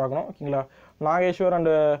அப்படின்னு சொல்லிட்டு பார்க்கணும். ஓகேங்களா, நாகேஸ்வர்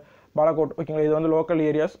அண்டு பாலக்கோட். ஓகேங்களா, இது வந்து லோக்கல்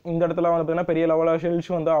ஏரியாஸ். இந்த இடத்துல வந்து பார்த்தீங்கன்னா பெரிய லெவலில் ஷெல்ஸ்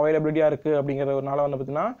வந்து அவைலபிலிட்டியாக இருக்குது அப்படிங்கிறதுனால வந்து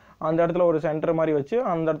பார்த்தீங்கன்னா அந்த இடத்துல ஒரு சென்டர் மாதிரி வச்சு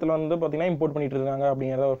அந்த இடத்துல வந்து பார்த்தீங்கன்னா இம்போர்ட் பண்ணிட்டு இருக்காங்க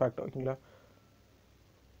அப்படிங்கிறத ஒரு ஃபேக்ட். ஓகேங்களா,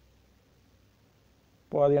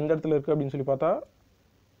 இப்போது அது எந்த இடத்துல இருக்குது அப்படின்னு சொல்லி பார்த்தா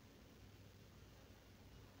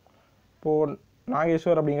இப்போது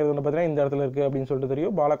நாகேஸ்வர் அப்படிங்கிறது வந்து பார்த்தீங்கன்னா இந்த இடத்துல இருக்குது அப்படின்னு சொல்லிட்டு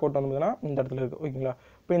தெரியும். பாலக்கோட் வந்து பார்த்தீங்கன்னா இந்த இடத்துல இருக்குது. ஓகேங்களா,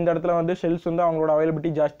 இப்போ இந்த இடத்துல வந்து ஷெல்ஸ் வந்து அவங்களோட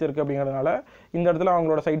அவைலபிலிட்டி ஜாஸ்தி இருக்குது அப்படிங்கிறதுனால இந்த இடத்துல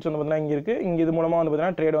அவங்களோட சைட்ஸ் வந்து பார்த்தீங்கன்னா இங்கே இருக்குது. இங்கே இது மூலமாக வந்து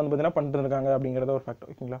பார்த்தீங்கன்னா ட்ரேட் வந்து பார்த்தீங்கன்னா பண்ணிட்டு இருக்காங்க அப்படிங்கிறத ஒரு ஃபேக்ட்.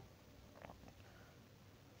 ஓகேங்களா,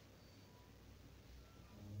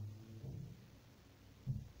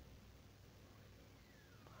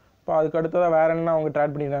 இப்போ அதுக்கு அடுத்ததாக வேறு என்ன அவங்க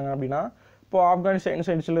ட்ரேட் பண்ணியிருக்காங்க அப்படின்னா இப்போ ஆப்கானிஸ்தான்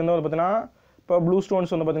சைட்ஸ்லேருந்து வந்து பார்த்தீங்கன்னா இப்போ ப்ளூ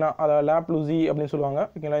ஸ்டோன்ஸ் வந்து பார்த்தீங்கன்னா அதை லேப் லூசி அப்படின்னு சொல்லுவாங்க.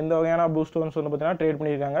 ஓகேங்களா, இந்த வகையான ப்ளூ ஸ்டோன்ஸ் வந்து பார்த்தீங்கன்னா ட்ரேட்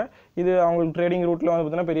பண்ணியிருக்காங்க. இது அவங்களுக்கு ட்ரேடிங் ரூட்டில் வந்து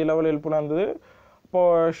பார்த்தீங்கன்னா பெரிய லெவல் ஹெல்ப்ஃபுல்லாக இருந்தது.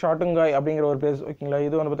 இப்போது ஷாட்டுங்காய் அப்படிங்கிற ஒரு பிளேஸ். ஓகேங்களா,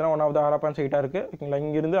 இது வந்து பார்த்தீங்கன்னா ஒன் ஆஃப் த ஹரப்பான் சைட்டாக இருக்குது. ஓகேங்களா,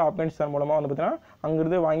 இங்கேருந்து ஆப்கானிஸ்தான் மூலமாக வந்து பார்த்தீங்கன்னா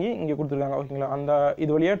அங்கேருந்து வாங்கி இங்கே கொடுத்துருக்காங்க. ஓகேங்களா, அந்த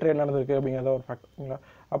இது வழியாக ட்ரேட் நடந்திருக்கு அப்படிங்கிறத ஒரு ஃபேக்ட். ஓகேங்களா,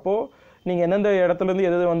 அப்போது நீங்கள் எந்தெந்த இடத்துலேருந்து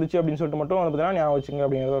எது வந்துச்சு அப்படின்னு சொல்லிட்டு மட்டும் வந்து பார்த்தீங்கன்னா ஞாபகம் வச்சுங்க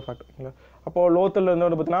அப்படிங்கிறது ஒரு ஃபேக்ட். ஓகேங்களா. அப்போது லோத்தல்லேருந்து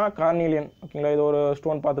வந்து பார்த்தீங்கன்னா கார்னீலியன். ஓகேங்களா. இது ஒரு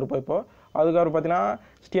ஸ்டோன் பார்த்துருப்போம். இப்போ அதுக்கப்புறம் பார்த்தீங்கன்னா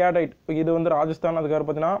ஸ்டியாடைட். இது வந்து ராஜஸ்தான். அதுக்கப்புறம்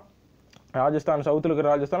பார்த்தீங்கன்னா ராஜஸ்தான், சவுத்தில் இருக்கிற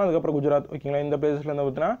ராஜஸ்தான், அதுக்கப்புறம் குஜராத். ஓகேங்களா. இந்த பிளேஸஸ்லேருந்து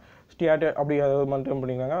பார்த்தீங்கன்னா ஸ்டியாடைட் அப்படி அதை மென்ஷன்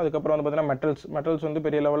பண்ணியிருக்காங்க. அதுக்கப்புறம் வந்து பார்த்தீங்கன்னா மெட்டல்ஸ் வந்து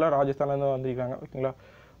பெரிய லெவலில் ராஜஸ்தான்லேருந்து வந்திருக்காங்க.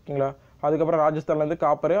 ஓகேங்களா. அதுக்கப்புறம் ராஜஸ்தான்லேருந்து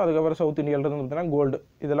காப்பர், அதுக்கப்புறம் சவுத் இந்தியாவிலேருந்து பார்த்தீங்கன்னா கோல்டு,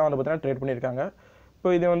 இதெல்லாம் வந்து பார்த்தீங்கன்னா ட்ரேட் பண்ணியிருக்காங்க. இப்போ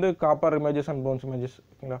இது வந்து copper images and bones images.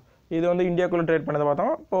 ஓகேங்களா. இது வந்து இந்தியாக்குள்ளே ட்ரேட் பண்ணதை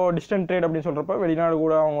பார்த்தோம். இப்போது டிஸ்டன்ட் ட்ரேட் அப்படின்னு சொல்கிறப்ப வெளிநாடு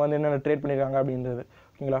கூட அவங்க வந்து என்னென்ன ட்ரேட் பண்ணியிருக்காங்க அப்படின்றது.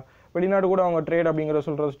 ஓகேங்களா. வெளிநாடு கூட அவங்க ட்ரேட் அப்படிங்கிற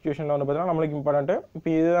சொல்கிற சுச்சுவேஷனில் வந்து பார்த்தீங்கன்னா நம்மளுக்கு இம்பார்ட்டன்ட்டு இப்போ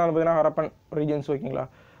இதுதான் வந்து பார்த்தீங்கன்னா ஹரப்பன் ரீஜன்ஸ். ஓகேங்களா.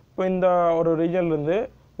 இப்போ இந்த ஒரு ரீஜன்லேருந்து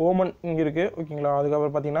ஓமன் இங்கே இருக்குது. ஓகேங்களா.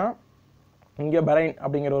 அதுக்கப்புறம் பார்த்தீங்கன்னா இங்கே பரைன்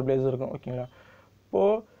அப்படிங்கிற ஒரு பிளேஸ் இருக்கும். ஓகேங்களா.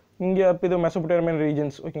 இப்போது இங்கே இது மெசபடோமியன்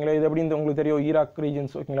ரீஜன்ஸ். ஓகேங்களா. இது எப்படி உங்களுக்கு தெரியும், ஈராக்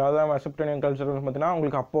ரீஜன்ஸ். ஓகேங்களா. அதான் மெசபடோமியன் கல்ச்சர் பார்த்தீங்கன்னா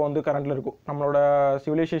உங்களுக்கு அப்போ வந்து கரண்ட்டில் இருக்கும். நம்மளோட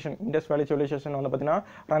சிவிலைசேஷன், இண்டஸ் வேலி சிவிலைசேஷன் வந்து பார்த்தீங்கன்னா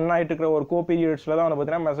ரன் ஆகிட்டு இருக்கிற ஒரு பீரியட்ஸில் தான் வந்து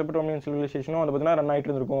பார்த்தீங்கன்னா மெசபடோமியன் சிவிலைசேஷனும் வந்து பார்த்தீங்கன்னா ரன் ஆகிட்டு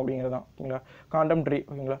இருந்திருக்கும் அப்படிங்கிறது தான். ஓகேங்களா. காண்டெம்ப்ரரி.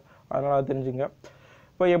 ஓகேங்களா. அதனால் அது தெரிஞ்சுங்க.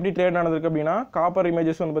 இப்போ எப்படி ட்ரேட் நடந்திருக்கு அப்படின்னா காப்பர்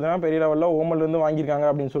இமேஜஸ் வந்து பார்த்தீங்கன்னா பெரிய லெவலில் ஓமன்லேருந்து வாங்கியிருக்காங்க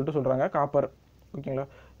அப்படின்னு சொல்லிட்டு சொல்கிறாங்க. காப்பர். ஓகேங்களா.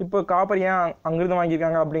 இப்போ காப்பர் ஏன் அங்கேருந்து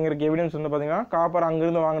வாங்கியிருக்காங்க அப்படிங்கிறக்கு எவிடன்ஸ் வந்து பார்த்தீங்கன்னா காப்பர்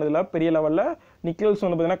அங்கேருந்து வாங்கினதில் பெரிய லெவலில் நிக்கல்ஸ்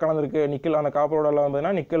வந்து பார்த்தீங்கன்னா கலந்துருக்கு. நிக்கல் அந்த காப்பரோட வந்து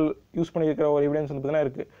பார்த்தீங்கன்னா நிக்கல் யூஸ் பண்ணியிருக்கிற ஒரு எவிடன்ஸ் வந்து பார்த்தீங்கன்னா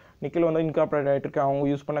இருக்குது. நிக்கல் வந்து இன்கார்பரேட் ஆகிட்டு இருக்கு அவங்க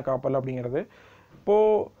யூஸ் பண்ண காப்பர் அப்படிங்கிறது.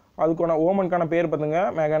 இப்போது அதுக்கான ஓமனுக்கான பேர் பார்த்துங்க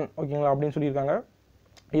மேகன். ஓகேங்களா. அப்படின்னு சொல்லியிருக்காங்க.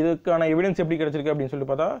 இதுக்கான எவிடன்ஸ் எப்படி கிடச்சிருக்கு அப்படின்னு சொல்லி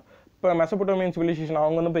பார்த்தா இப்போ மெசபடோமியன் சிவிலைசேஷன்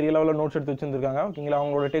அவங்க வந்து பெரிய லெவலில் நோட்ஸ் எடுத்து வச்சுருந்துருக்காங்க. ஓகேங்களா.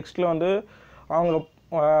 அவங்களோட டெக்ஸ்ட்டில் வந்து அவங்க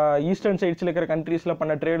ஈஸ்டர்ன் சைட்ஸில் இருக்கிற கண்ட்ரீஸில்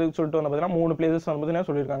பண்ண ட்ரேடு சொல்லிட்டு வந்து பார்த்தீங்கன்னா 3 பிளேசஸ் வந்து பார்த்தீங்கன்னா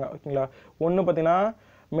சொல்லியிருக்காங்க. ஓகேங்களா. ஒன்று பார்த்தீங்கன்னா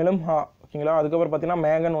மெலம்ஹா. ஓகேங்களா. அதுக்கப்புறம் பார்த்தீங்கன்னா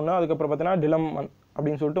மேகன் ஒன்று, அதுக்கப்புறம் பார்த்தீங்கன்னா டிலம்மன்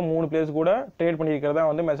அப்படின்னு சொல்லிட்டு 3 பிளேஸ் கூட ட்ரேட் பண்ணியிருக்கிறதா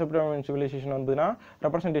வந்து மெசபடோமியன் சிவிலைசேஷன் வந்துன்னா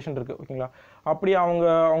ரெப்ரசன்டேஷன் இருக்குது. ஓகேங்களா. அப்படி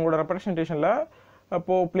அவங்களோட ரெப்ரசன்டேஷனில்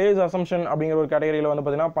அப்போது பிளேஸ் அசம்ஷன் அப்படிங்கிற ஒரு கேட்டகரியில் வந்து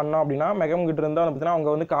பார்த்தீங்கன்னா பண்ணோம் அப்படின்னா மெகம் கிட்ட இருந்தால் வந்து பார்த்தீங்கன்னா அவங்க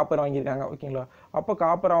வந்து காப்பர் வாங்கியிருக்காங்க. ஓகேங்களா. அப்போ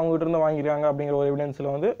காப்பர் அவங்ககிட்ட இருந்து வாங்கியிருக்காங்க அப்படிங்கிற ஒரு எவிடன்ஸில்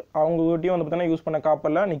வந்து அவங்ககிட்டயும் வந்து பார்த்தீங்கன்னா யூஸ் பண்ண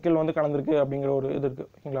காப்பரில் நிக்கல் வந்து கலந்துருக்கு அப்படிங்கிற ஒரு இது இருக்குது.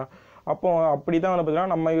 ஓகேங்களா. அப்போ அப்படி தான் வந்து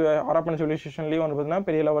பார்த்தீங்கன்னா நம்ம ஹரப்பன் சிவிலைசேஷன்லேயும் வந்து பார்த்தீங்கன்னா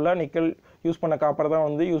பெரிய லெவலில் நிக்கல் யூஸ் பண்ண காப்பர் தான்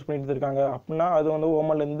வந்து யூஸ் பண்ணிட்டு இருக்காங்க. அப்படின்னா அது வந்து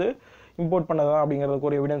ஓமன்லேருந்து இம்போர்ட் பண்ணதான்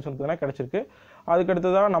அப்படிங்கிறதுக்கு ஒரு எவிடன்ஸ் வந்து பார்த்தீங்கன்னா கிடச்சிருக்கு.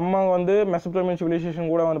 அதுக்கடுத்து தான் நம்ம வந்து மெசபடோமியன்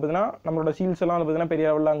சிவிலைசேஷன் கூட வந்து பார்த்தீங்கன்னா நம்மளோட சீல்ஸ் எல்லாம் வந்து பார்த்தீங்கன்னா பெரிய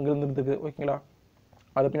லெவலில் அங்கே இருந்துருக்கு. ஓகேங்களா.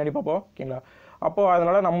 அதை பின்னாடி பார்ப்போம். ஓகேங்களா. அப்போது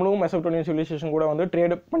அதனால் நம்மளும் மெசபடோமியன் சிவிலைசேஷன் கூட வந்து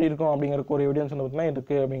ட்ரேட் பண்ணியிருக்கோம் அப்படிங்கிற ஒரு எவிடன்ஸ் வந்து பார்த்தீங்கன்னா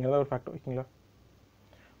இருக்குது அப்படிங்கிறத ஒரு ஃபேக்ட். ஓகேங்களா.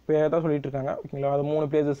 இப்போ தான் சொல்லிட்டு இருக்காங்க. ஓகேங்களா. அது 3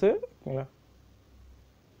 பிளேசஸ்ஸு. ஓகேங்களா.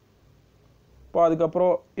 இப்போ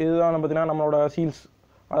அதுக்கப்புறம் இதுதான் பார்த்தீங்கன்னா நம்மளோட சீல்ஸ்,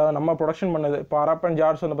 அதாவது நம்ம ப்ரொடக்ஷன் பண்ணது. இப்போ ஹரப்பன்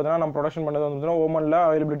ஜார்ஸ் வந்து பார்த்தீங்கன்னா நம்ம ப்ரொடக்ஷன் பண்ணது வந்து பார்த்தீங்கன்னா ஓமனில்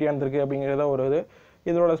அவைலபிலிட்டியாக இருந்திருக்கு அப்படிங்கிறத ஒரு இது.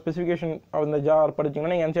 இதோட ஸ்பெசிஃபிகேஷன் அந்த ஜார்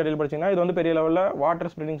படிச்சிங்கன்னா நீங்கள் என்சிஆர்டியில் படிச்சிங்கன்னா இது வந்து பெரிய லெவலில்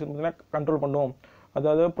வாட்டர் ஸ்ப்ரெடிங்ஸ் பார்த்தீங்கன்னா கண்ட்ரோல் பண்ணுவோம்.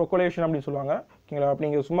 அதாவது ப்ரொக்குலேஷன் அப்படின்னு சொல்லுவாங்க. ஓகேங்களா. அப்படி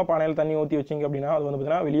நீங்கள் சும்மா பானையில் தண்ணி ஊற்றி வச்சிங்க அப்படின்னா அது வந்து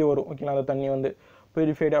பார்த்தீங்கன்னா வெளியே வரும். ஓகேங்களா. அந்த தண்ணி வந்து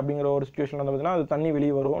பியூரிஃபைடு அப்படிங்கிற ஒரு சுச்சுவேஷன் வந்து பார்த்தீங்கன்னா அது தண்ணி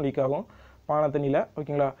வெளியே வரும், லீக் ஆகும் பானை தண்ணியில்.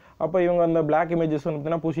 ஓகேங்களா. அப்போ இவங்க அந்த பிளாக் இமேஜஸ் வந்து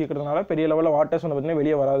பார்த்தீங்கன்னா பூசி இருக்கிறதுனால பெரிய லெவலில் வாட்டர்ஸ் வந்து பார்த்தீங்கன்னா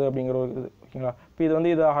வெளியே வராது அப்படிங்கிற ஒரு இது. ஓகேங்களா. இப்போ இது வந்து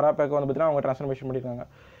ஹராப்பாக்கு வந்து பார்த்தீங்கன்னா அவங்க ட்ரான்ஸ்ஃபர்மேஷன் பண்ணியிருக்காங்க.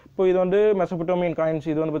 இப்போ இது வந்து மெசபடோமியன் காயின்ஸ்.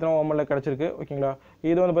 இது வந்து பார்த்தீங்கன்னா ஓமனில் கிடச்சிருக்கு. ஓகேங்களா.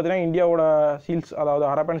 இது வந்து பார்த்தீங்கன்னா இந்தியாவோட சீல்ஸ், அதாவது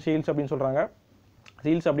ஹரப்பன் சீல்ஸ் அப்படின்னு சொல்கிறாங்க.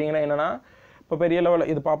 சீல்ஸ் அப்படிங்கன்னா என்னென்னா இப்போ பெரிய லெவலில்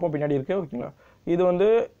இது பார்ப்போம் பின்னாடி இருக்குது. ஓகேங்களா. இது வந்து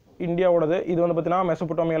இந்தியாவோடது. இது வந்து பார்த்தீங்கன்னா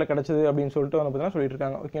மெசபடோமியாவில் கிடச்சிது அப்படின்னு சொல்லிட்டு வந்து பார்த்தீங்கன்னா சொல்லிட்டு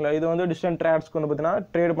இருக்காங்க. ஓகேங்களா. இது வந்து டிஸ்டன்ட் ட்ரேட்ஸ்க்கு வந்து பார்த்தீங்கன்னா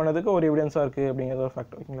ட்ரேட் பண்ணதுக்கு ஒரு எவிடன்ஸாக இருக்குது அப்படிங்கிறது ஒரு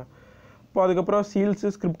ஃபேக்ட். ஓகேங்களா. இப்போ அதுக்கப்புறம் சீல்ஸு,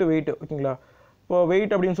 ஸ்கிரிப்ட், வெயிட். ஓகேங்களா. இப்போ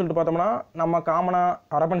வெயிட் அப்படின்னு சொல்லிட்டு பார்த்தோம்னா நம்ம காமனாக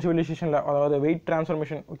ஹரப்பன் சிவிலைசேஷனில் அதாவது வெயிட்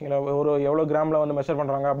ட்ரான்ஸ்ஃபர்மேஷன். ஓகேங்களா. ஒரு எவ்வளோ கிராமில் வந்து மெஷர்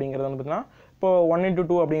பண்ணுறாங்க அப்படிங்கிறது வந்து பார்த்தீங்கன்னா இப்போ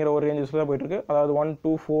 1:2 அப்படிங்கிற ஒரு ரேஞ்சஸில் தான் போயிட்டுருக்கு. அதாவது 1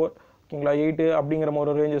 to 4 ஓகேங்களா 8 அப்படிங்கிற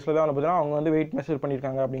ஒரு ரேஞ்சஸில் தான் வந்து பார்த்தீங்கன்னா அவங்க வந்து வெயிட் மெஷர்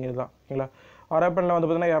பண்ணியிருக்காங்க அப்படிங்கிறது தான். ஓகேங்களா. ஹரப்பனில் வந்து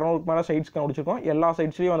பார்த்தீங்கன்னா 200க்கு மேலே சைட்ஸ் கண்டுபிடிச்சிருக்கோம். எல்லா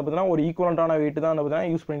சைட்ஸ்லேயும் வந்து பார்த்தீங்கன்னா ஒரு ஈக்குவலண்டான வெயிட் தான் வந்து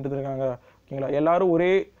பார்த்தீங்கன்னா யூஸ் பண்ணிட்டு இருக்காங்க. ஓகேங்களா. எல்லாரும்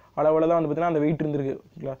ஒரே அளவில் தான் வந்து பார்த்தீங்கன்னா அந்த வெயிட் இருந்திருக்கு.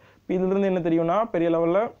 ஓகேங்களா. இப்போ இதுலேருந்து என்ன தெரியும்னா பெரிய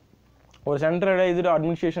லெவலில் ஒரு சென்ட்ரலைஸ்டு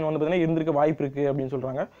அட்மினிஸ்ட்ரேஷன் வந்து பார்த்தீங்கன்னா இருந்திருக்க வாய்ப்பு இருக்குது அப்படின்னு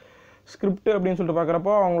சொல்கிறாங்க. ஸ்கிரிப்ட் அப்படின்னு சொல்லிட்டு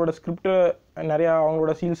பார்க்குறப்போ அவங்களோட ஸ்கிரிப்ட் நிறையா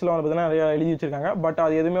அவங்களோட சீல்ஸ்லாம் வந்து பார்த்தீங்கன்னா நிறையா எழுதி வச்சிருக்காங்க. பட்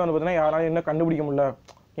அது எதுவுமே வந்து பார்த்தீங்கன்னா யாராலும் இன்னும் கண்டுபிடிக்க முடியல.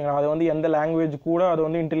 ஓகேங்களா. அது வந்து எந்த லாங்குவேஜ் கூட அது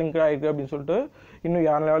வந்து இன்டர்லிங்க் ஆகிருக்கு அப்படின்னு சொல்லிட்டு இன்னும்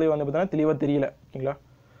யாராலையும் வந்து பார்த்தீங்கன்னா தெளிவாக தெரியல. ஓகேங்களா.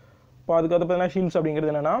 இப்போ அதுக்கடுத்து பார்த்தீங்கன்னா ஷீல்ஸ்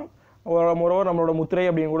அப்படிங்கிறது என்னென்னா மொரோவர் நம்மளோட முத்திரை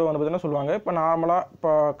அப்படின்னு கூட வந்து பார்த்தீங்கன்னா சொல்லுவாங்க. இப்போ நார்மலாக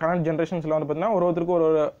இப்போ கரண்ட் ஜென்ரேஷன்ஸில் வந்து பார்த்தீங்கன்னா ஒருத்தருக்கு ஒரு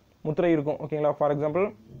முத்திரை இருக்கும். ஓகேங்களா. ஃபார் எக்ஸாம்பிள்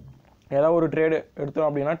ஏதாவது ஒரு ட்ரேடு எடுத்தோம்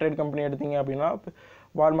அப்படின்னா ட்ரேட் கம்பெனி எடுத்தீங்க அப்படின்னா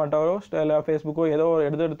வால்மார்ட்டோ இல்லை ஃபேஸ்புக்கோ ஏதோ ஒரு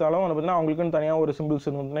எடுத்தாலும் வந்து பார்த்தீங்கன்னா அவங்களுக்குன்னு தனியாக ஒரு சிம்பிள்ஸ்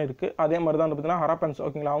வந்து இருக்குது. அதே மாதிரி தான் வந்து பார்த்தீங்கன்னா ஹரப்பன்ஸ்.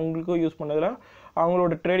 ஓகேங்களா. அவங்களுக்கும் யூஸ் பண்ணதில்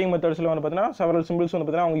அவங்களோட ட்ரேடிங் மெத்தட்ஸில் வந்து பார்த்தீங்கன்னா செவரல் சிம்பிள்ஸ் வந்து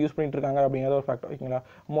பார்த்தீங்கன்னா அவங்க யூஸ் பண்ணிட்டு இருக்காங்க அப்படிங்கிறத ஒரு ஃபேக்ட். ஓகேங்களா.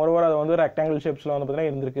 மோரோவர் அது வந்து ரெக்டாங்கிள் ஷேப்ஸில் வந்து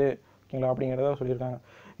பார்த்தீங்கன்னா இருந்திருக்கு. ஓகேங்களா. அப்படிங்கிறத சொல்லியிருக்காங்க.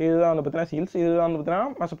 இதுதான் வந்து பார்த்தீங்கன்னா சீல்ஸ். இதுதான் வந்து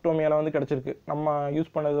பார்த்தீங்கன்னா மெசபடோமியாவில் வந்து கிடச்சிருக்கு. நம்ம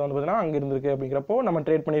யூஸ் பண்ணது வந்து பார்த்தீங்கன்னா அங்கே இருந்திருக்கு அப்படிங்கிறப்போ நம்ம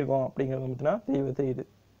ட்ரேட் பண்ணியிருக்கோம் அப்படிங்கிறது வந்து பார்த்தீங்கன்னா தெரியுது.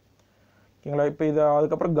 ஓகேங்களா. இப்போ இது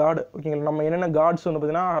அதுக்கப்புறம் காட் ஓகேங்களா. நம்ம என்னென்ன காட்ஸ் வந்து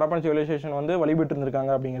பார்த்தீங்கன்னா ஹரப்பன் சிவிலைசேஷன் வந்து வழிபட்டு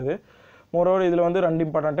இருந்திருக்காங்க அப்படிங்கிறது. மோரோவர் இதில் வந்து 2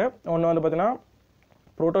 இம்பார்ட்டன்ட்டு. ஒன்று வந்து பார்த்தீங்கன்னா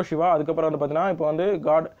புரோட்டோ சிவா, அதுக்கப்புறம் வந்து பார்த்தீங்கன்னா இப்போ வந்து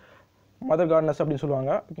காட் மதர் காட்னஸ் அப்படின்னு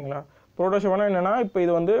சொல்லுவாங்க ஓகேங்களா. புரோட்டோ சிவானா என்னென்னா இப்போ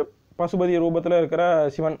இது வந்து பசுபதி ரூபத்தில் இருக்கிற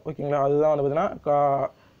சிவன் ஓகேங்களா. அதுதான் வந்து பார்த்தீங்கன்னா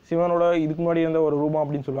சிவனோட இதுக்கு முன்னாடி இருந்த ஒரு ரூபம்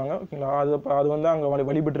அப்படின்னு சொல்லுவாங்க ஓகேங்களா. அது வந்து அங்கே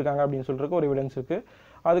வழிபட்டுருக்காங்க அப்படின்னு சொல்கிறதுக்கு ஒரு எவிடன்ஸ் இருக்குது.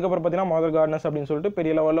 அதுக்கப்புறம் பார்த்தீங்கன்னா மதர் காட்னஸ் அப்படின்னு சொல்லிட்டு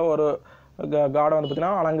பெரிய லெவலில் ஒரு காடை வந்து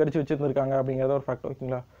பார்த்தீங்கன்னா அலங்கரித்து வச்சுருந்துருக்காங்க அப்படிங்கிறத ஒரு ஃபேக்ட்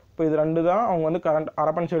ஓகேங்களா. இப்போ இது 2 தான் அவங்க வந்து கரண்ட்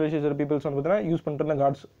ஹரப்பன் சிவிலைசேஷன் பீப்புள்ஸ் வந்து பார்த்தீங்கன்னா யூஸ் பண்ணிட்டு இருந்த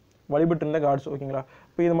காட்ஸ், வழிபட்டு இருந்த காட்ஸ் ஓகேங்களா.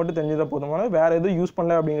 இப்போ இது மட்டும் தெரிஞ்சதான் போதுமான, வேறு எதுவும் யூஸ்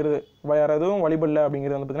பண்ணல அப்படிங்கிறது, வேறு எதுவும் வழிபடல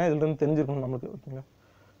அப்படிங்கிறது வந்து பார்த்தீங்கன்னா இதுலேருந்து தெரிஞ்சிருக்கணும் நம்மளுக்கு ஓகேங்களா.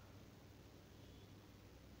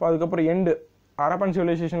 இப்போ அதுக்கப்புறம் எண்டு ஹரப்பன்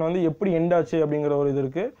சிவிலைசேஷன் வந்து எப்படி எண்ட் ஆச்சு அப்படிங்கிற ஒரு இது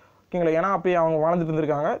இருக்குது ஓகேங்களா. ஏன்னா அப்போ அவங்க வாழ்ந்துட்டு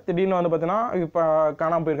இருந்திருக்காங்க, திடீர்னு வந்து பார்த்தீங்கன்னா இப்போ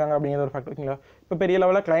காணாமல் போயிருக்காங்க அப்படிங்கிற ஒரு ஃபேக்ட் ஓகேங்களா. இப்போ பெரிய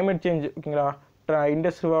லெவலில் கிளைமேட் சேஞ்ச் ஓகேங்களா.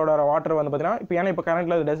 இண்டஸ்ட்ரியோட வாட்டர் வந்து பார்த்தீங்கன்னா இப்போ ஏன்னா இப்போ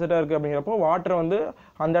கரண்ட்டில் அது டெசர்ட்டாக இருக்குது அப்படிங்கிறப்போ வாட்டர் வந்து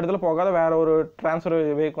அந்த இடத்துல போகாத வேறு ஒரு ட்ரான்ஸ்ஃபர்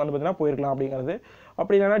வேக்கு வந்து பார்த்தீங்கன்னா போயிருக்கலாம் அப்படிங்கிறது.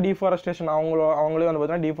 அப்படி இல்லைன்னா டீஃபாரஸ்டேஷன் அவங்களே வந்து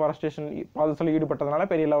பார்த்தீங்கன்னா டீஃபாரஸ்டேஷன் ப்ராசஸில் ஈடுபட்டதுனால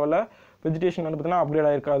பெரிய லெவலில் வெஜிடேஷன் வந்து பார்த்தீங்கன்னா அப்கிரேட்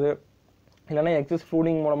ஆகிருக்காது. இல்லைனா எக்ஸஸ்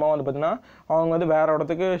ஃபுடிங் மூலமாக வந்து பார்த்தீங்கன்னா அவங்க வந்து வேறு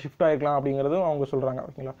இடத்துக்கு ஷிஃப்ட் ஆகிருக்கலாம் அப்படிங்கிறதும் அவங்க சொல்கிறாங்க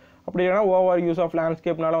ஓகேங்களா. அப்படி இல்லைனா ஓவர் யூஸ் ஆஃப்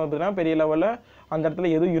லேண்ட்ஸ்கேப்னால வந்து பார்த்தீங்கன்னா பெரிய லெவலில் அந்த இடத்துல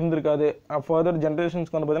எதுவும் இருந்திருக்காது. ஃபர்தர்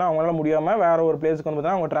ஜென்ரேஷன்ஸ்க்கு வந்து பார்த்தீங்கன்னா அவங்களால முடியாமல் வேறு ஒரு பிளேஸுக்கு வந்து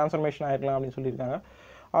பார்த்தீங்கன்னா அவங்க ட்ரான்ஸ்ஃபர்மேஷன் ஆகிருக்கலாம் அப்படின்னு சொல்லியிருக்காங்க.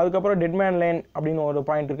 அதுக்கப்புறம் டெட்மேன் லேன் அப்படின்னு ஒரு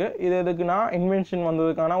பாயிண்ட் இருக்குது. இது எதுக்குன்னா இன்வென்ஷன்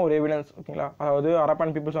வந்ததுக்கான ஒரு எவிடன்ஸ் ஓகேங்களா. அதாவது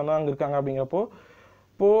ஹரப்பன் பீப்புள்ஸ் வந்து அங்கே இருக்காங்க அப்படிங்கிறப்போ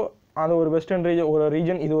இப்போது அந்த ஒரு வெஸ்டர்ன்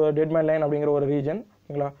ரீஜன் இது ஒரு டெட்மேன் லைன் அப்படிங்கிற ஒரு ரீஜன்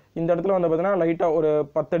ஓகேங்களா. இந்த இடத்துல வந்து பார்த்தீங்கன்னா லைட்டாக ஒரு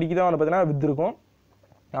 10 அடிக்கு தான் வந்து பார்த்தீங்கன்னா வித்திருக்கும்,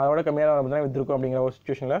 அதோட கம்மியாக தான் வந்து பார்த்தீங்கன்னா வித்திருக்கும் அப்படிங்கிற ஒரு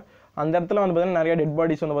சுச்சுவேஷனில் அந்த இடத்துல வந்து பார்த்தீங்கன்னா நிறைய டெட்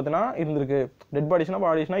பாடிஸ் வந்து பார்த்தீங்கன்னா இருந்திருக்கு. டெட்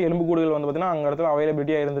பாடிஸ்னால் எலும்பு கூடுகள் வந்து பார்த்தீங்கன்னா அங்கே இடத்துல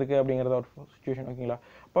அவைலபிலிட்டியாக இருந்திருக்கு அப்படிங்கிறத ஒரு சுச்சுவேஷன் ஓகேங்களா.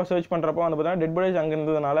 இப்போ சர்ச் பண்ணுறப்போ வந்து பார்த்தீங்கன்னா டெட் பாடிஸ் அங்கே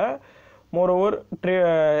இருந்ததுனால மோர் ஓவர்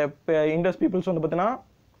இண்டஸ் பீப்புள்ஸ் வந்து பார்த்தீங்கன்னா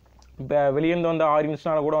இப்போ வெளியேருந்து வந்த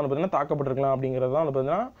ஆரியன்ஸ்னால கூட வந்து பார்த்தீங்கன்னா தாக்கப்பட்டிருக்கலாம் அப்படிங்கிறது தான் வந்து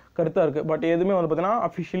பார்த்தீங்கன்னா கருத்தாக இருக்குது. பட் எதுவுமே வந்து பார்த்தீங்கன்னா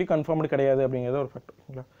அஃபிஷியலி கன்ஃபார்ம்டு கிடையாது அப்படிங்கிறது ஒரு ஃபேக்ட்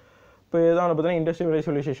ஓகேங்களா. இப்போ இதுதான் வந்து பார்த்தீங்கன்னா இண்டஸ்ட்ரியல்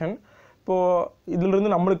சிவிலைசேஷன். இப்போது இதிலிருந்து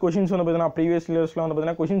நம்மளுக்கு கொஷின்ஸ் வந்து பார்த்தீங்கன்னா ப்ரீவியஸ் இயர்ஸில் வந்து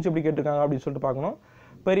பார்த்தீங்கன்னா கொஷின்ஸ் எப்படி கேட்டிருக்காங்க அப்படின்னு சொல்லிட்டு பார்க்கணும்.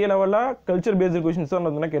 பெரிய லெவலில் கல்ச்சர் பேஸ்டு கொஷின்ஸ் தான்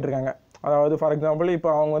வந்து கேட்டிருக்காங்க. அதாவது ஃபார் எக்ஸாம்பிள் இப்போ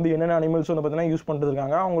அவங்க வந்து என்னென்ன அனிமல்ஸ் வந்து பார்த்தீங்கன்னா யூஸ்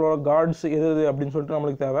பண்ணிருக்காங்க, அவங்களோட காட்ஸ் எது அப்படின்னு சொல்லிட்டு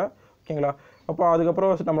நம்மளுக்கு தேவை ஓகேங்களா. அப்போ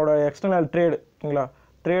அதுக்கப்புறம் நம்மளோட எக்ஸ்டர்னல் ட்ரேடு ஓகேங்களா.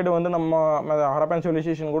 ட்ரேடு வந்து நம்ம ஹரப்பன்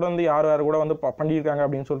சிவிலைசேஷன் கூட வந்து யார் கூட வந்து பண்ணியிருக்காங்க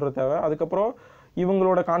அப்படின்னு சொல்கிறது தேவை. அதுக்கப்புறம்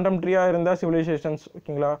இவங்களோட கான்டெம்ப்ரரியாக இருந்த சிவிலைசேஷன்ஸ்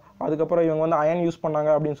ஓகேங்களா. அதுக்கப்புறம் இவங்க வந்து அயன் யூஸ் பண்ணாங்க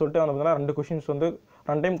அப்படின்னு சொல்லிட்டு வந்து பார்த்தீங்கன்னா 2 கொஷின்ஸ் வந்து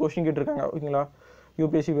 2 டைம் கொஷின் கேட்டிருக்காங்க ஓகேங்களா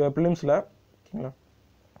யூபிஎஸ்சி ப்ரிலிம்ஸில் ஓகேங்களா.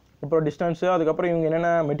 அப்புறம் டிஸ்டன்ஸு, அதுக்கப்புறம் இவங்க என்னென்ன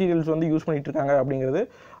மெட்டீரியல்ஸ் வந்து யூஸ் பண்ணிகிட்டு இருக்காங்க அப்படிங்கிறது.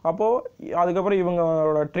 அப்போது அதுக்கப்புறம்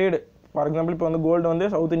இவங்களோட ட்ரேடு ஃபார் எக்ஸாம்பிள் இப்போ வந்து கோல்டு வந்து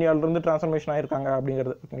சவுத் இந்தியாவிலேருந்து ட்ரான்ஸ்ஃபர்மேஷன் ஆகிருக்காங்க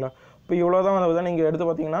அப்படிங்கிறது ஓகேங்களா. இப்போ இவ்வளோ தான் வந்து நீங்கள் எடுத்து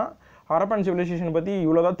பார்த்தீங்கன்னா ஹரப்பன் சிவிலைசேஷன் பற்றி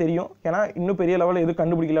இவ்வளோ தான் தெரியும். ஏன்னா இன்னும் பெரிய லெவலில் எதுவும்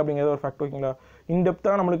கண்டுபிடிக்கல அப்படிங்கிறது ஒரு ஃபேக்ட் ஓகேங்களா.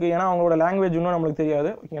 இன்டெப்த்தாக நம்மளுக்கு ஏன்னா அவங்களோட லாங்குவேஜ் இன்னும் நம்மளுக்கு தெரியாது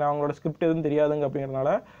ஓகேங்களா. அவங்களோட ஸ்கிரிப்ட் எதுவும் தெரியாதுங்க அப்படிங்கிறனால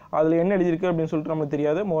அதில் என்ன எழுதியிருக்கு அப்படின்னு சொல்லிட்டு நம்மளுக்கு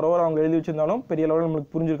தெரியாது. மோரோவர் அவங்க எழுதி வச்சிருந்தாலும் பெரிய லெவலில்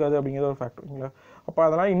நம்மளுக்கு புரிஞ்சிருக்காது அப்படிங்கிறது ஒரு ஃபேக்ட் ஓகேங்களா. அப்போ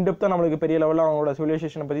அதனால் இன்டெப்த்தாக நம்மளுக்கு பெரிய லெவலில் அவங்களோட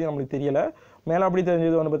சிவிலைசேஷனை பற்றி நம்மளுக்கு தெரியலை. மேலே அப்படி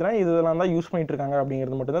தெரிஞ்சது வந்து பார்த்தீங்கன்னா இதெல்லாம் தான் யூஸ் பண்ணிட்டு இருக்காங்க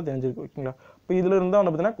அப்படிங்கிறது மட்டும் தான் தெரிஞ்சிருக்கு ஓகேங்களா. இப்போ இதில் இருந்தால்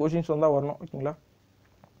வந்து பார்த்தீங்கன்னா கொஷின்ஸ் வந்தால் வரணும் ஓகேங்களா.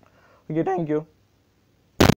 Okay, thank you.